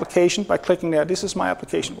to the application by clicking there. This is my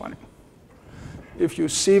application running. If you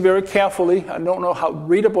see very carefully, I don't know how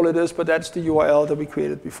readable it is, but that's the URL that we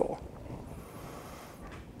created before.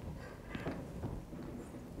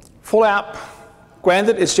 Full app.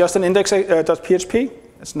 Granted, it's just an index.php.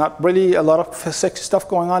 It's not really a lot of sexy stuff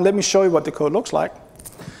going on. Let me show you what the code looks like.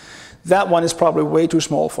 That one is probably way too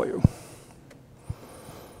small for you.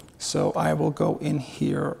 So I will go in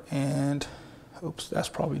here and, oops, that's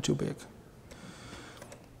probably too big.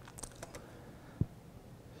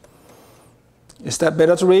 Is that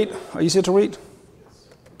better to read? Or easier to read?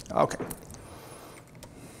 OK.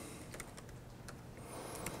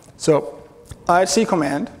 So IHC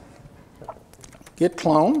command, git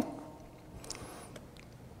clone.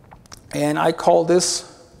 And I call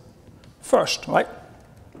this first, right?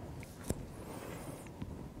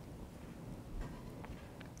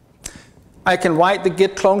 I can write the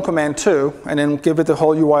git clone command too, and then give it the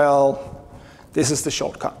whole URL. This is the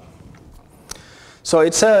shortcut. So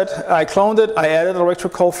it said, I cloned it, I added a directory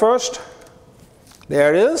called first.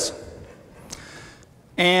 There it is.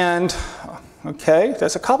 And OK,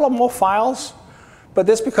 there's a couple of more files. But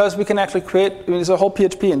that's because we can actually create, there's a whole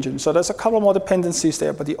PHP engine. So there's a couple more dependencies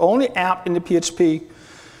there. But the only app in the PHP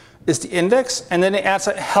is the index. And then it adds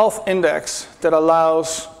a health index that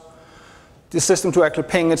allows the system to actually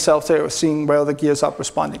ping itself there, seeing whether the gears are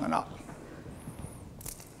responding or not.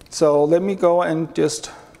 So let me go and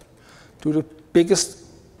just do the biggest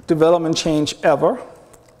development change ever.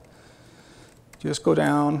 Just go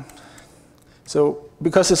down. So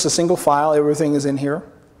because it's a single file, everything is in here.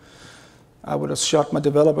 I would have shot my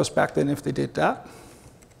developers back then if they did that.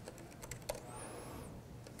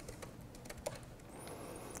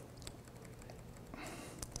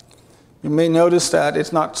 You may notice that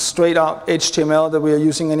it's not straight out HTML that we are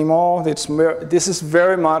using anymore. This is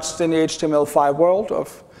very much in the HTML5 world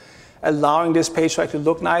of allowing this page to actually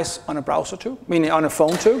look nice on a browser too, meaning on a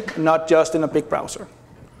phone too, not just in a big browser.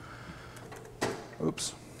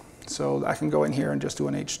 Oops. So I can go in here and just do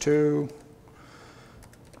an H2.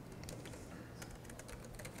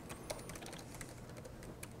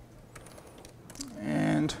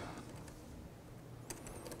 And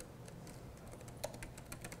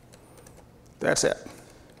that's it.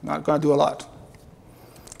 Not going to do a lot.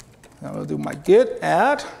 I will do my git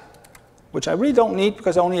add, which I really don't need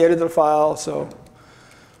because I only edited the file. So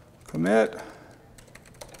commit.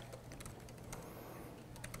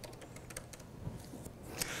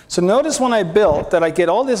 So notice when I build that I get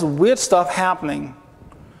all this weird stuff happening.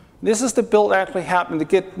 This is the build actually happening to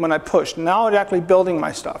get when I push. Now it's actually building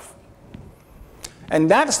my stuff. And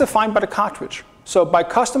that is defined by the cartridge. So by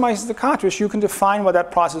customizing the cartridge, you can define what that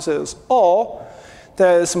process is. Or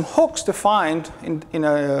there are some hooks defined in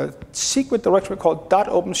a secret directory called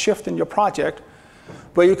 .OpenShift in your project,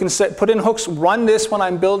 where you can put in hooks, run this when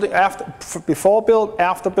I'm building, before build,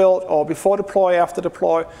 after build, or before deploy, after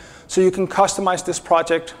deploy. So you can customize this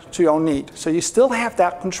project to your own need. So you still have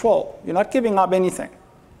that control. You're not giving up anything.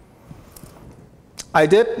 I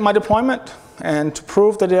did my deployment. And to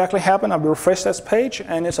prove that it actually happened, I will refresh that page,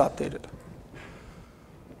 and it's updated.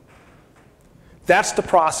 That's the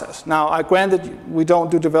process. Now, granted, we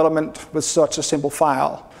don't do development with such a simple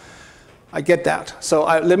file. I get that. So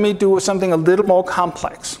let me do something a little more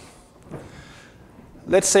complex.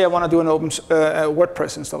 Let's say I want to do an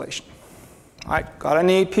WordPress installation. I gotta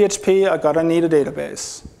need PHP. I gotta need a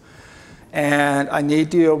database. And I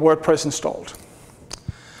need the WordPress installed.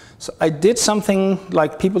 So I did something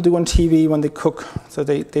like people do on TV when they cook. So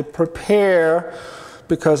they prepare,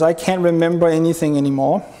 because I can't remember anything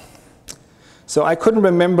anymore. So I couldn't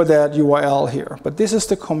remember that URL here. But this is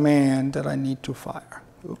the command that I need to fire.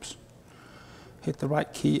 Oops. hit the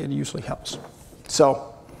right key, it usually helps.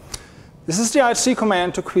 So this is the IHC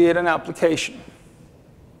command to create an application.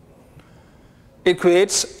 It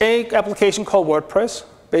creates an application called WordPress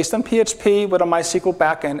based on PHP with a MySQL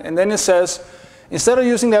backend. And then it says, instead of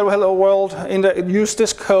using that hello world, use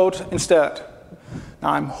this code instead.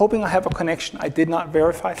 Now I'm hoping I have a connection. I did not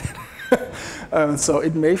verify that. So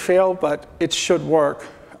it may fail, but it should work.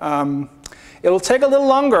 It'll take a little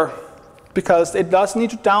longer because it does need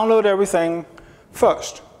to download everything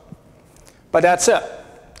first. But that's it.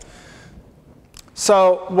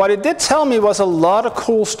 So what it did tell me was a lot of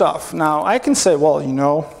cool stuff. Now I can say, well, you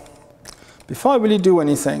know, before I really do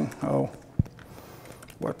anything,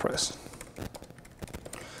 WordPress.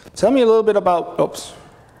 Tell me a little bit about, oops.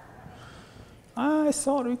 I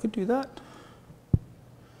thought we could do that.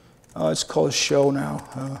 Oh, it's called show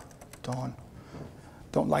now. Darn.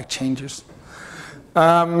 Don't like changes.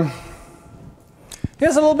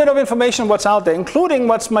 Here's a little bit of information on what's out there, including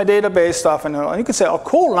what's my database stuff. And you can say, oh,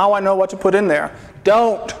 cool, now I know what to put in there.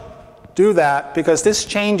 Don't do that, because this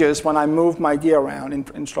changes when I move my gear around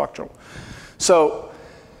in structural. So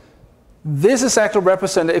this is actually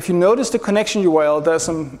represented. If you notice the connection URL, there's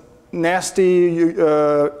some nasty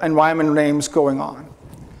environment names going on.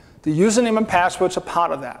 The username and passwords are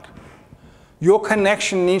part of that. Your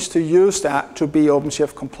connection needs to use that to be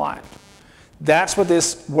OpenShift compliant. That's what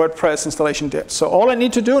this WordPress installation did. So all I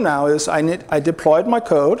need to do now is I deployed my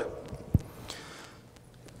code.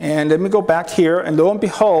 And let me go back here, and lo and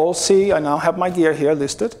behold, see, I now have my gear here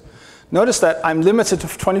listed. Notice that I'm limited to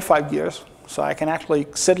 25 gears, so I can actually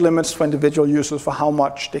set limits for individual users for how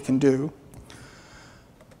much they can do.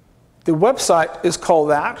 The website is called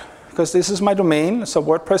that, because this is my domain, so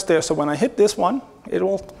WordPress there. So when I hit this one,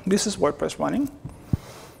 this is WordPress running.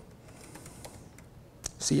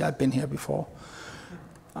 See, I've been here before.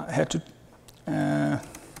 I had to.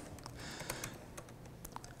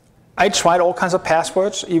 I tried all kinds of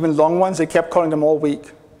passwords, even long ones. They kept calling them all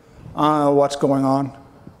weak. I don't know what's going on.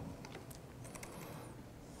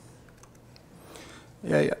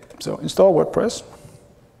 Yeah. So install WordPress.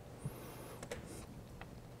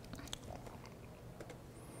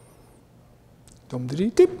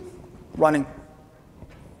 Running.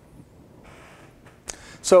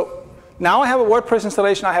 So now I have a WordPress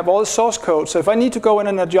installation. I have all the source code. So if I need to go in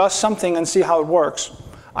and adjust something and see how it works,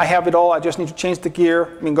 I have it all. I just need to change the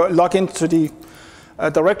gear. Log into the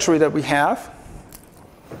directory that we have,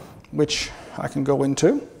 which I can go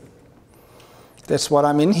into. That's what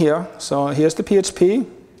I'm in here. So here's the PHP.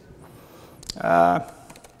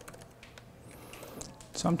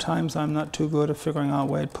 Sometimes I'm not too good at figuring out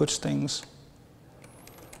where it puts things.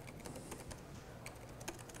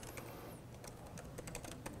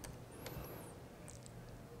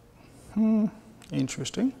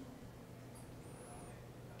 Interesting.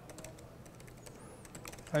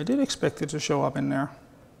 I did expect it to show up in there.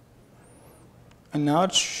 And now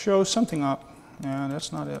it shows something up. Yeah,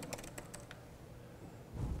 that's not it.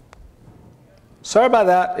 Sorry about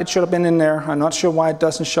that. It should have been in there. I'm not sure why it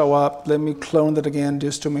doesn't show up. Let me clone that again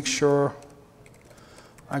just to make sure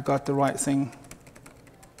I got the right thing.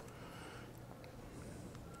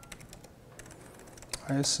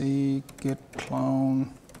 I see git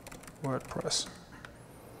clone WordPress.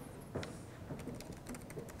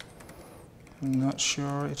 I'm not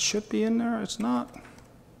sure. It should be in there. It's not.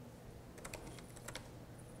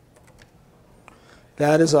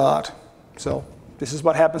 That is odd. So this is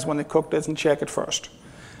what happens when the cook doesn't check it first.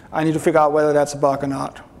 I need to figure out whether that's a bug or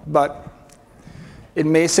not. But it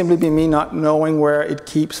may simply be me not knowing where it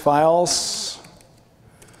keeps files.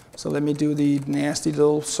 So let me do the nasty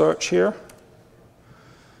little search here.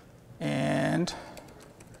 And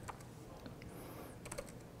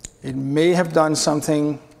it may have done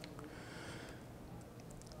something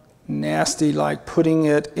nasty, like putting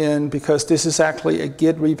it in, because this is actually a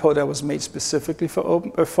Git repo that was made specifically for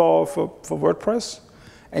WordPress.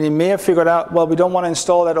 And it may have figured out, well, we don't want to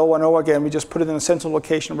install that over and over again. We just put it in a central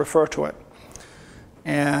location and refer to it.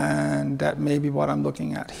 And that may be what I'm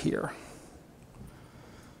looking at here.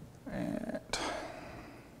 And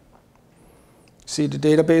see, the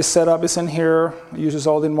database setup is in here. It uses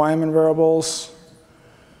all the environment variables.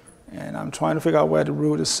 And I'm trying to figure out where the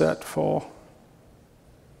root is set for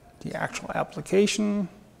the actual application.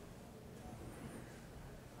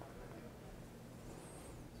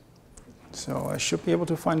 So I should be able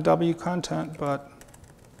to find W content, but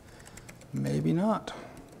maybe not.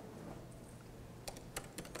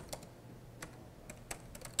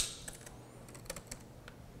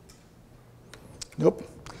 Nope.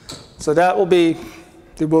 So that will be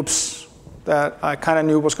the whoops that I kind of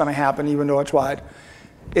knew was going to happen, even though I tried.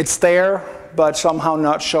 It's there. but somehow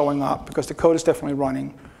not showing up because the code is definitely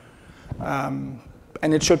running. And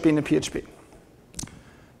it should be in the PHP.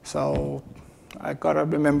 So I gotta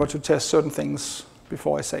remember to test certain things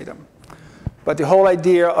before I say them. But the whole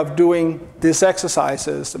idea of doing this exercise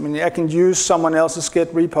is, I mean, I can use someone else's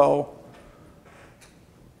Git repo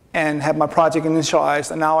and have my project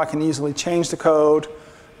initialized, and now I can easily change the code,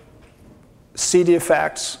 see the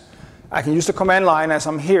effects. I can use the command line as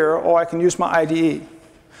I'm here, or I can use my IDE.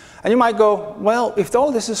 And you might go, well, if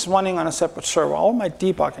all this is running on a separate server, all my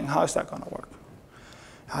debugging, how is that going to work?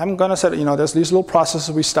 I'm going to set, there's these little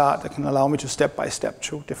processes we start that can allow me to step by step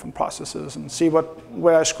through different processes and see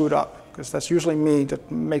where I screwed up, because that's usually me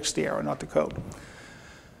that makes the error, not the code.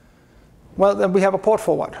 Well, then we have a port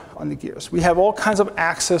forward on the gears. We have all kinds of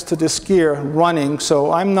access to this gear running,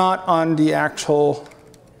 so I'm not on the actual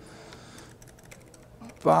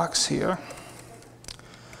box here.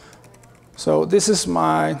 So this is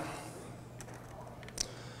my,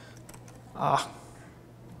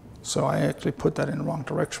 so I actually put that in the wrong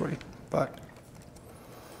directory, but,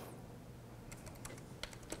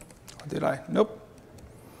 or did I? Nope.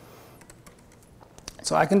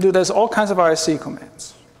 So I can do, there's all kinds of RSC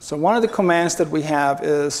commands. So one of the commands that we have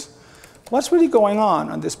is, what's really going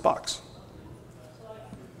on this box?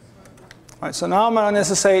 All right, so now I'm on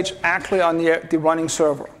SSH, actually on the running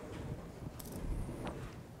server.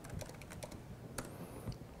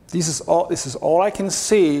 This is all I can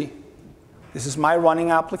see. This is my running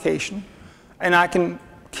application. And I can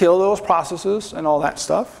kill those processes and all that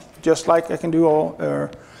stuff, just like I can do all.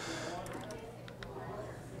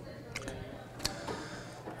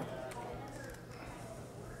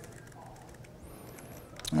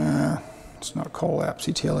 It's not called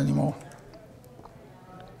appctl anymore.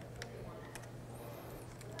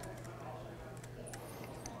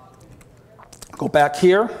 Go back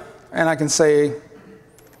here, and I can say, it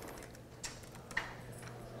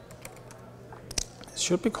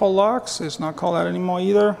should be called logs. It's not called that anymore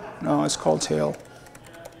either. No, it's called tail.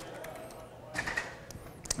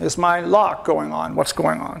 It's my log going on, what's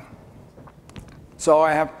going on. So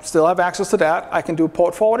I still have access to that. I can do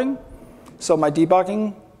port forwarding, so my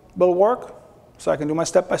debugging will work. So I can do my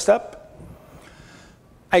step-by-step.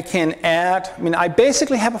 I can add, I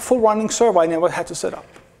basically have a full running server I never had to set up.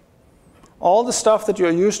 All the stuff that you're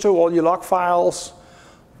used to, all your log files,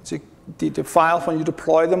 the files when you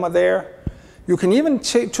deploy them are there. You can even,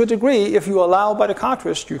 to a degree, if you allow by the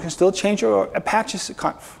cartridge, you can still change your Apache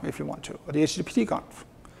conf if you want to, or the HTTP conf.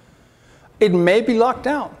 It may be locked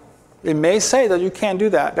down. It may say that you can't do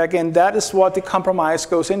that. Again, that is what the compromise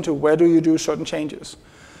goes into. Where do you do certain changes?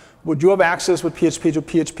 Would you have access with PHP to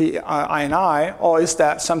PHP INI, or is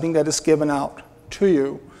that something that is given out to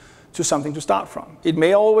you to something to start from? It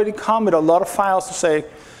may already come with a lot of files to say,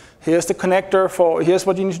 here's the connector for, here's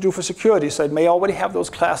what you need to do for security. So it may already have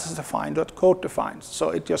those classes defined or code defined.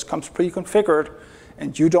 So it just comes pre-configured,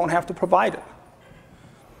 and you don't have to provide it.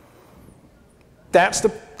 That's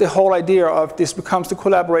the whole idea of this becomes the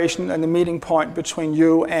collaboration and the meeting point between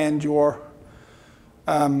you and your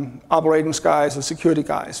operations guys or security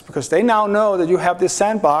guys, because they now know that you have this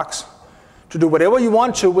sandbox to do whatever you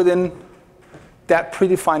want to within that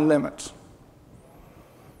predefined limit.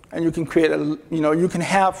 And you can create you can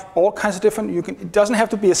have all kinds of different, it doesn't have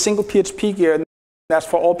to be a single PHP gear, and that's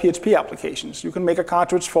for all PHP applications. You can make a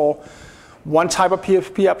cartridge for one type of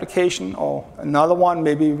PHP application or another one,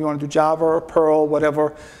 maybe if you want to do Java or Perl,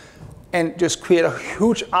 whatever, and just create a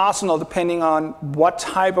huge arsenal depending on what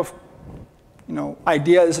type of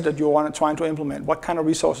idea is it that you're trying to implement, what kind of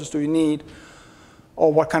resources do you need,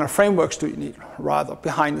 or what kind of frameworks do you need, rather,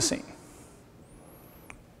 behind the scene.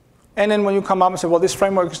 And then when you come up and say, well, this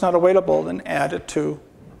framework is not available, then add it to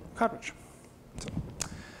cartridge. So,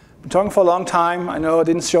 I've been talking for a long time. I know I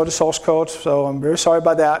didn't show the source code, so I'm very sorry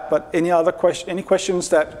about that. But any questions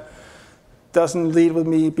that doesn't lead with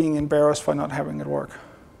me being embarrassed for not having it work?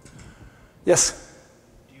 Yes?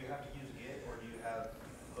 Do you have to use Git, or do you have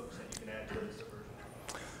hooks that you can add to the subversion?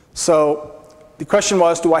 So the question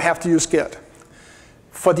was, do I have to use Git?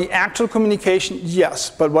 For the actual communication,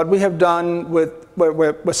 yes. But what we have done with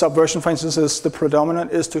Subversion, for instance, is the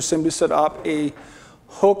predominant is to simply set up a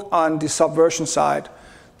hook on the Subversion side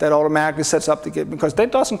that automatically sets up the Git, because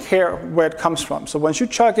that doesn't care where it comes from. So once you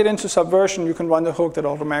chuck it into Subversion, you can run the hook that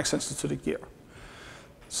automatically sends it to the gear.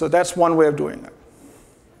 So that's one way of doing it.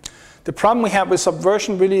 The problem we have with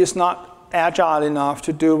Subversion really is not agile enough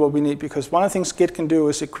to do what we need, because one of the things Git can do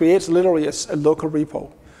is it creates literally a local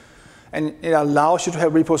repo. And it allows you to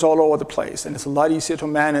have repos all over the place. And it's a lot easier to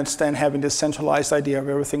manage than having this centralized idea of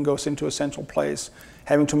everything goes into a central place,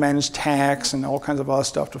 having to manage tags and all kinds of other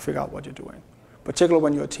stuff to figure out what you're doing, particularly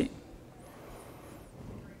when you're a team.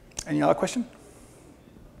 Any other question?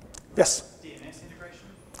 Yes? DNS integration?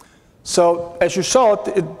 So as you saw,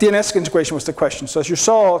 DNS integration was the question. So as you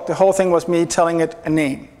saw, the whole thing was me telling it a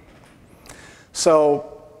name.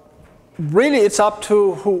 So really, it's up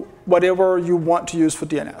to whatever you want to use for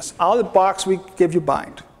DNS. Out of the box, we give you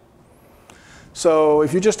bind. So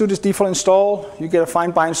if you just do this default install, you get a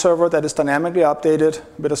find bind server that is dynamically updated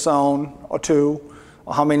with a zone or two,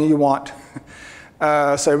 or how many you want.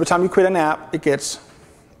 So every time you create an app, it gets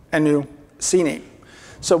a new CNAME.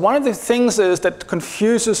 So one of the things is that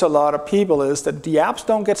confuses a lot of people is that the apps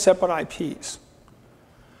don't get separate IPs.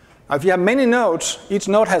 Now, if you have many nodes, each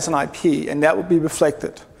node has an IP, and that will be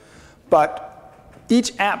reflected. But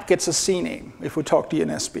each app gets a CNAME, if we talk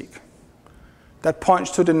DNS speak. That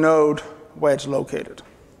points to the node where it's located.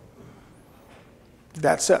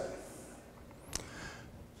 That's it. So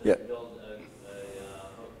Yeah. you build a hook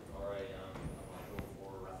or a module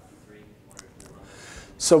for Route 3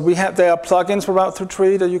 So there are plugins for Route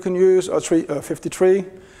 3 that you can use, or 53.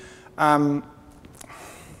 How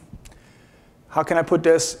can I put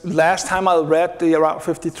this? Last time I read the Route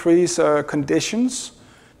 53's conditions,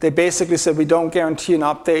 they basically said we don't guarantee an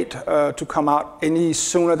update to come out any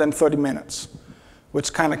sooner than 30 minutes,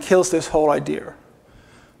 which kind of kills this whole idea.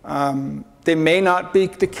 They may not be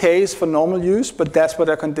the case for normal use, but that's what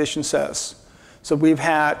their condition says. So we've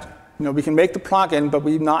had, we can make the plugin, but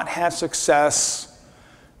we've not had success,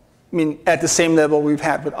 at the same level we've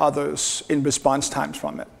had with others in response times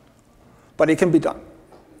from it. But it can be done.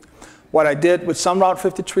 What I did with some Route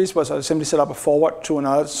 53s was I simply set up a forward to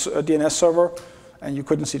another DNS server, and you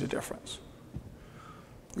couldn't see the difference.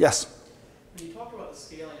 Yes? When you talk about the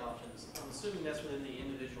scaling options, I'm assuming that's within the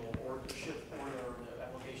individual or the shift order or the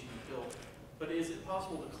application you built. But is it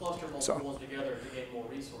possible to cluster multiple ones together to gain more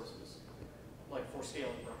resources, like for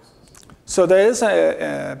scaling purposes? So there is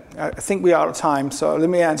I think we are out of time, so let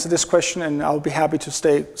me answer this question, and I'll be happy to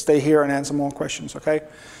stay here and answer more questions, okay?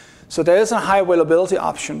 So there is a high availability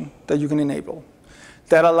option that you can enable.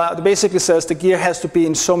 That basically says the gear has to be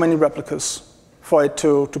in so many replicas for it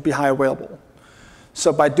to be high available.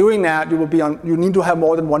 So by doing that, you need to have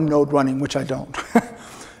more than one node running, which I don't.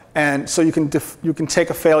 And so you can take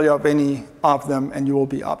a failure of any of them, and you will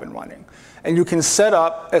be up and running. And you can set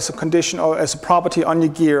up as a condition or as a property on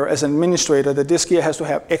your gear as an administrator that this gear has to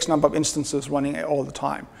have X number of instances running all the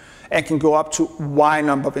time, and can go up to Y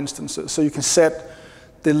number of instances. So you can set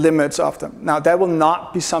the limits of them. Now, that will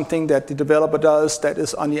not be something that the developer does that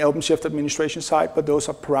is on the OpenShift administration side, but those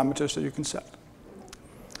are parameters that you can set.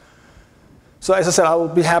 So as I said, I will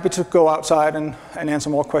be happy to go outside and answer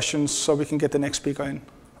more questions so we can get the next speaker in.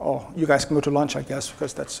 Or you guys can go to lunch, I guess,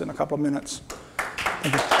 because that's in a couple of minutes.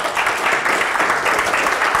 Thank you.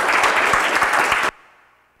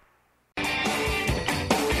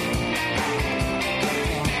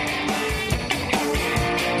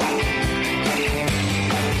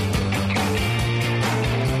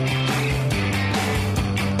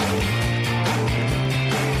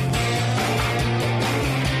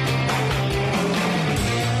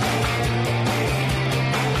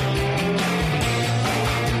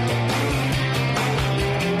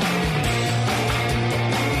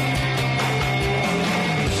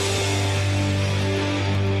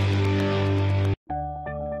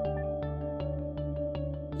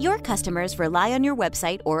 Your customers rely on your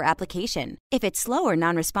website or application. If it's slow or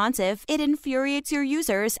non-responsive, it infuriates your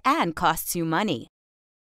users and costs you money.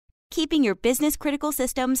 Keeping your business-critical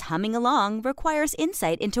systems humming along requires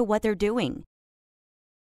insight into what they're doing.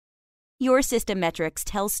 Your system metrics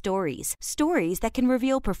tell stories that can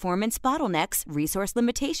reveal performance bottlenecks, resource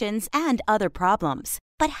limitations, and other problems.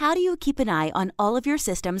 But how do you keep an eye on all of your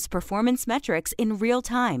system's performance metrics in real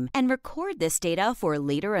time and record this data for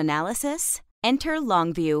later analysis? Enter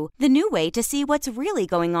Longview, the new way to see what's really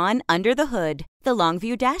going on under the hood. The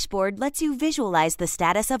Longview dashboard lets you visualize the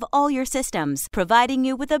status of all your systems, providing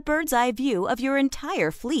you with a bird's-eye view of your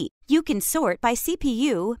entire fleet. You can sort by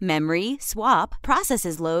CPU, memory, swap,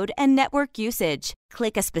 processes load, and network usage.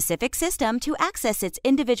 Click a specific system to access its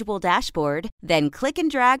individual dashboard, then click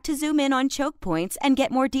and drag to zoom in on choke points and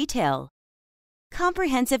get more detail.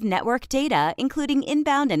 Comprehensive network data, including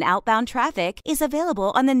inbound and outbound traffic, is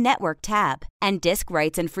available on the Network tab, and disk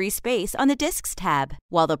writes and free space on the Disks tab,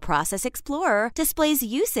 while the Process Explorer displays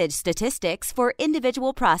usage statistics for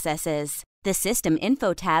individual processes. The System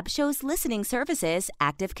Info tab shows listening services,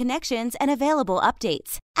 active connections, and available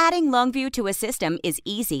updates. Adding Longview to a system is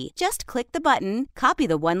easy. Just click the button, copy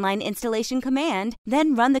the one-line installation command,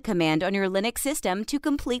 then run the command on your Linux system to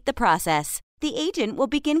complete the process. The agent will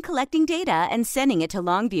begin collecting data and sending it to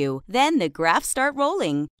Longview. Then the graphs start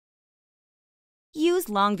rolling. Use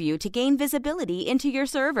Longview to gain visibility into your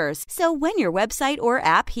servers, so when your website or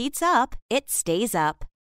app heats up, it stays up.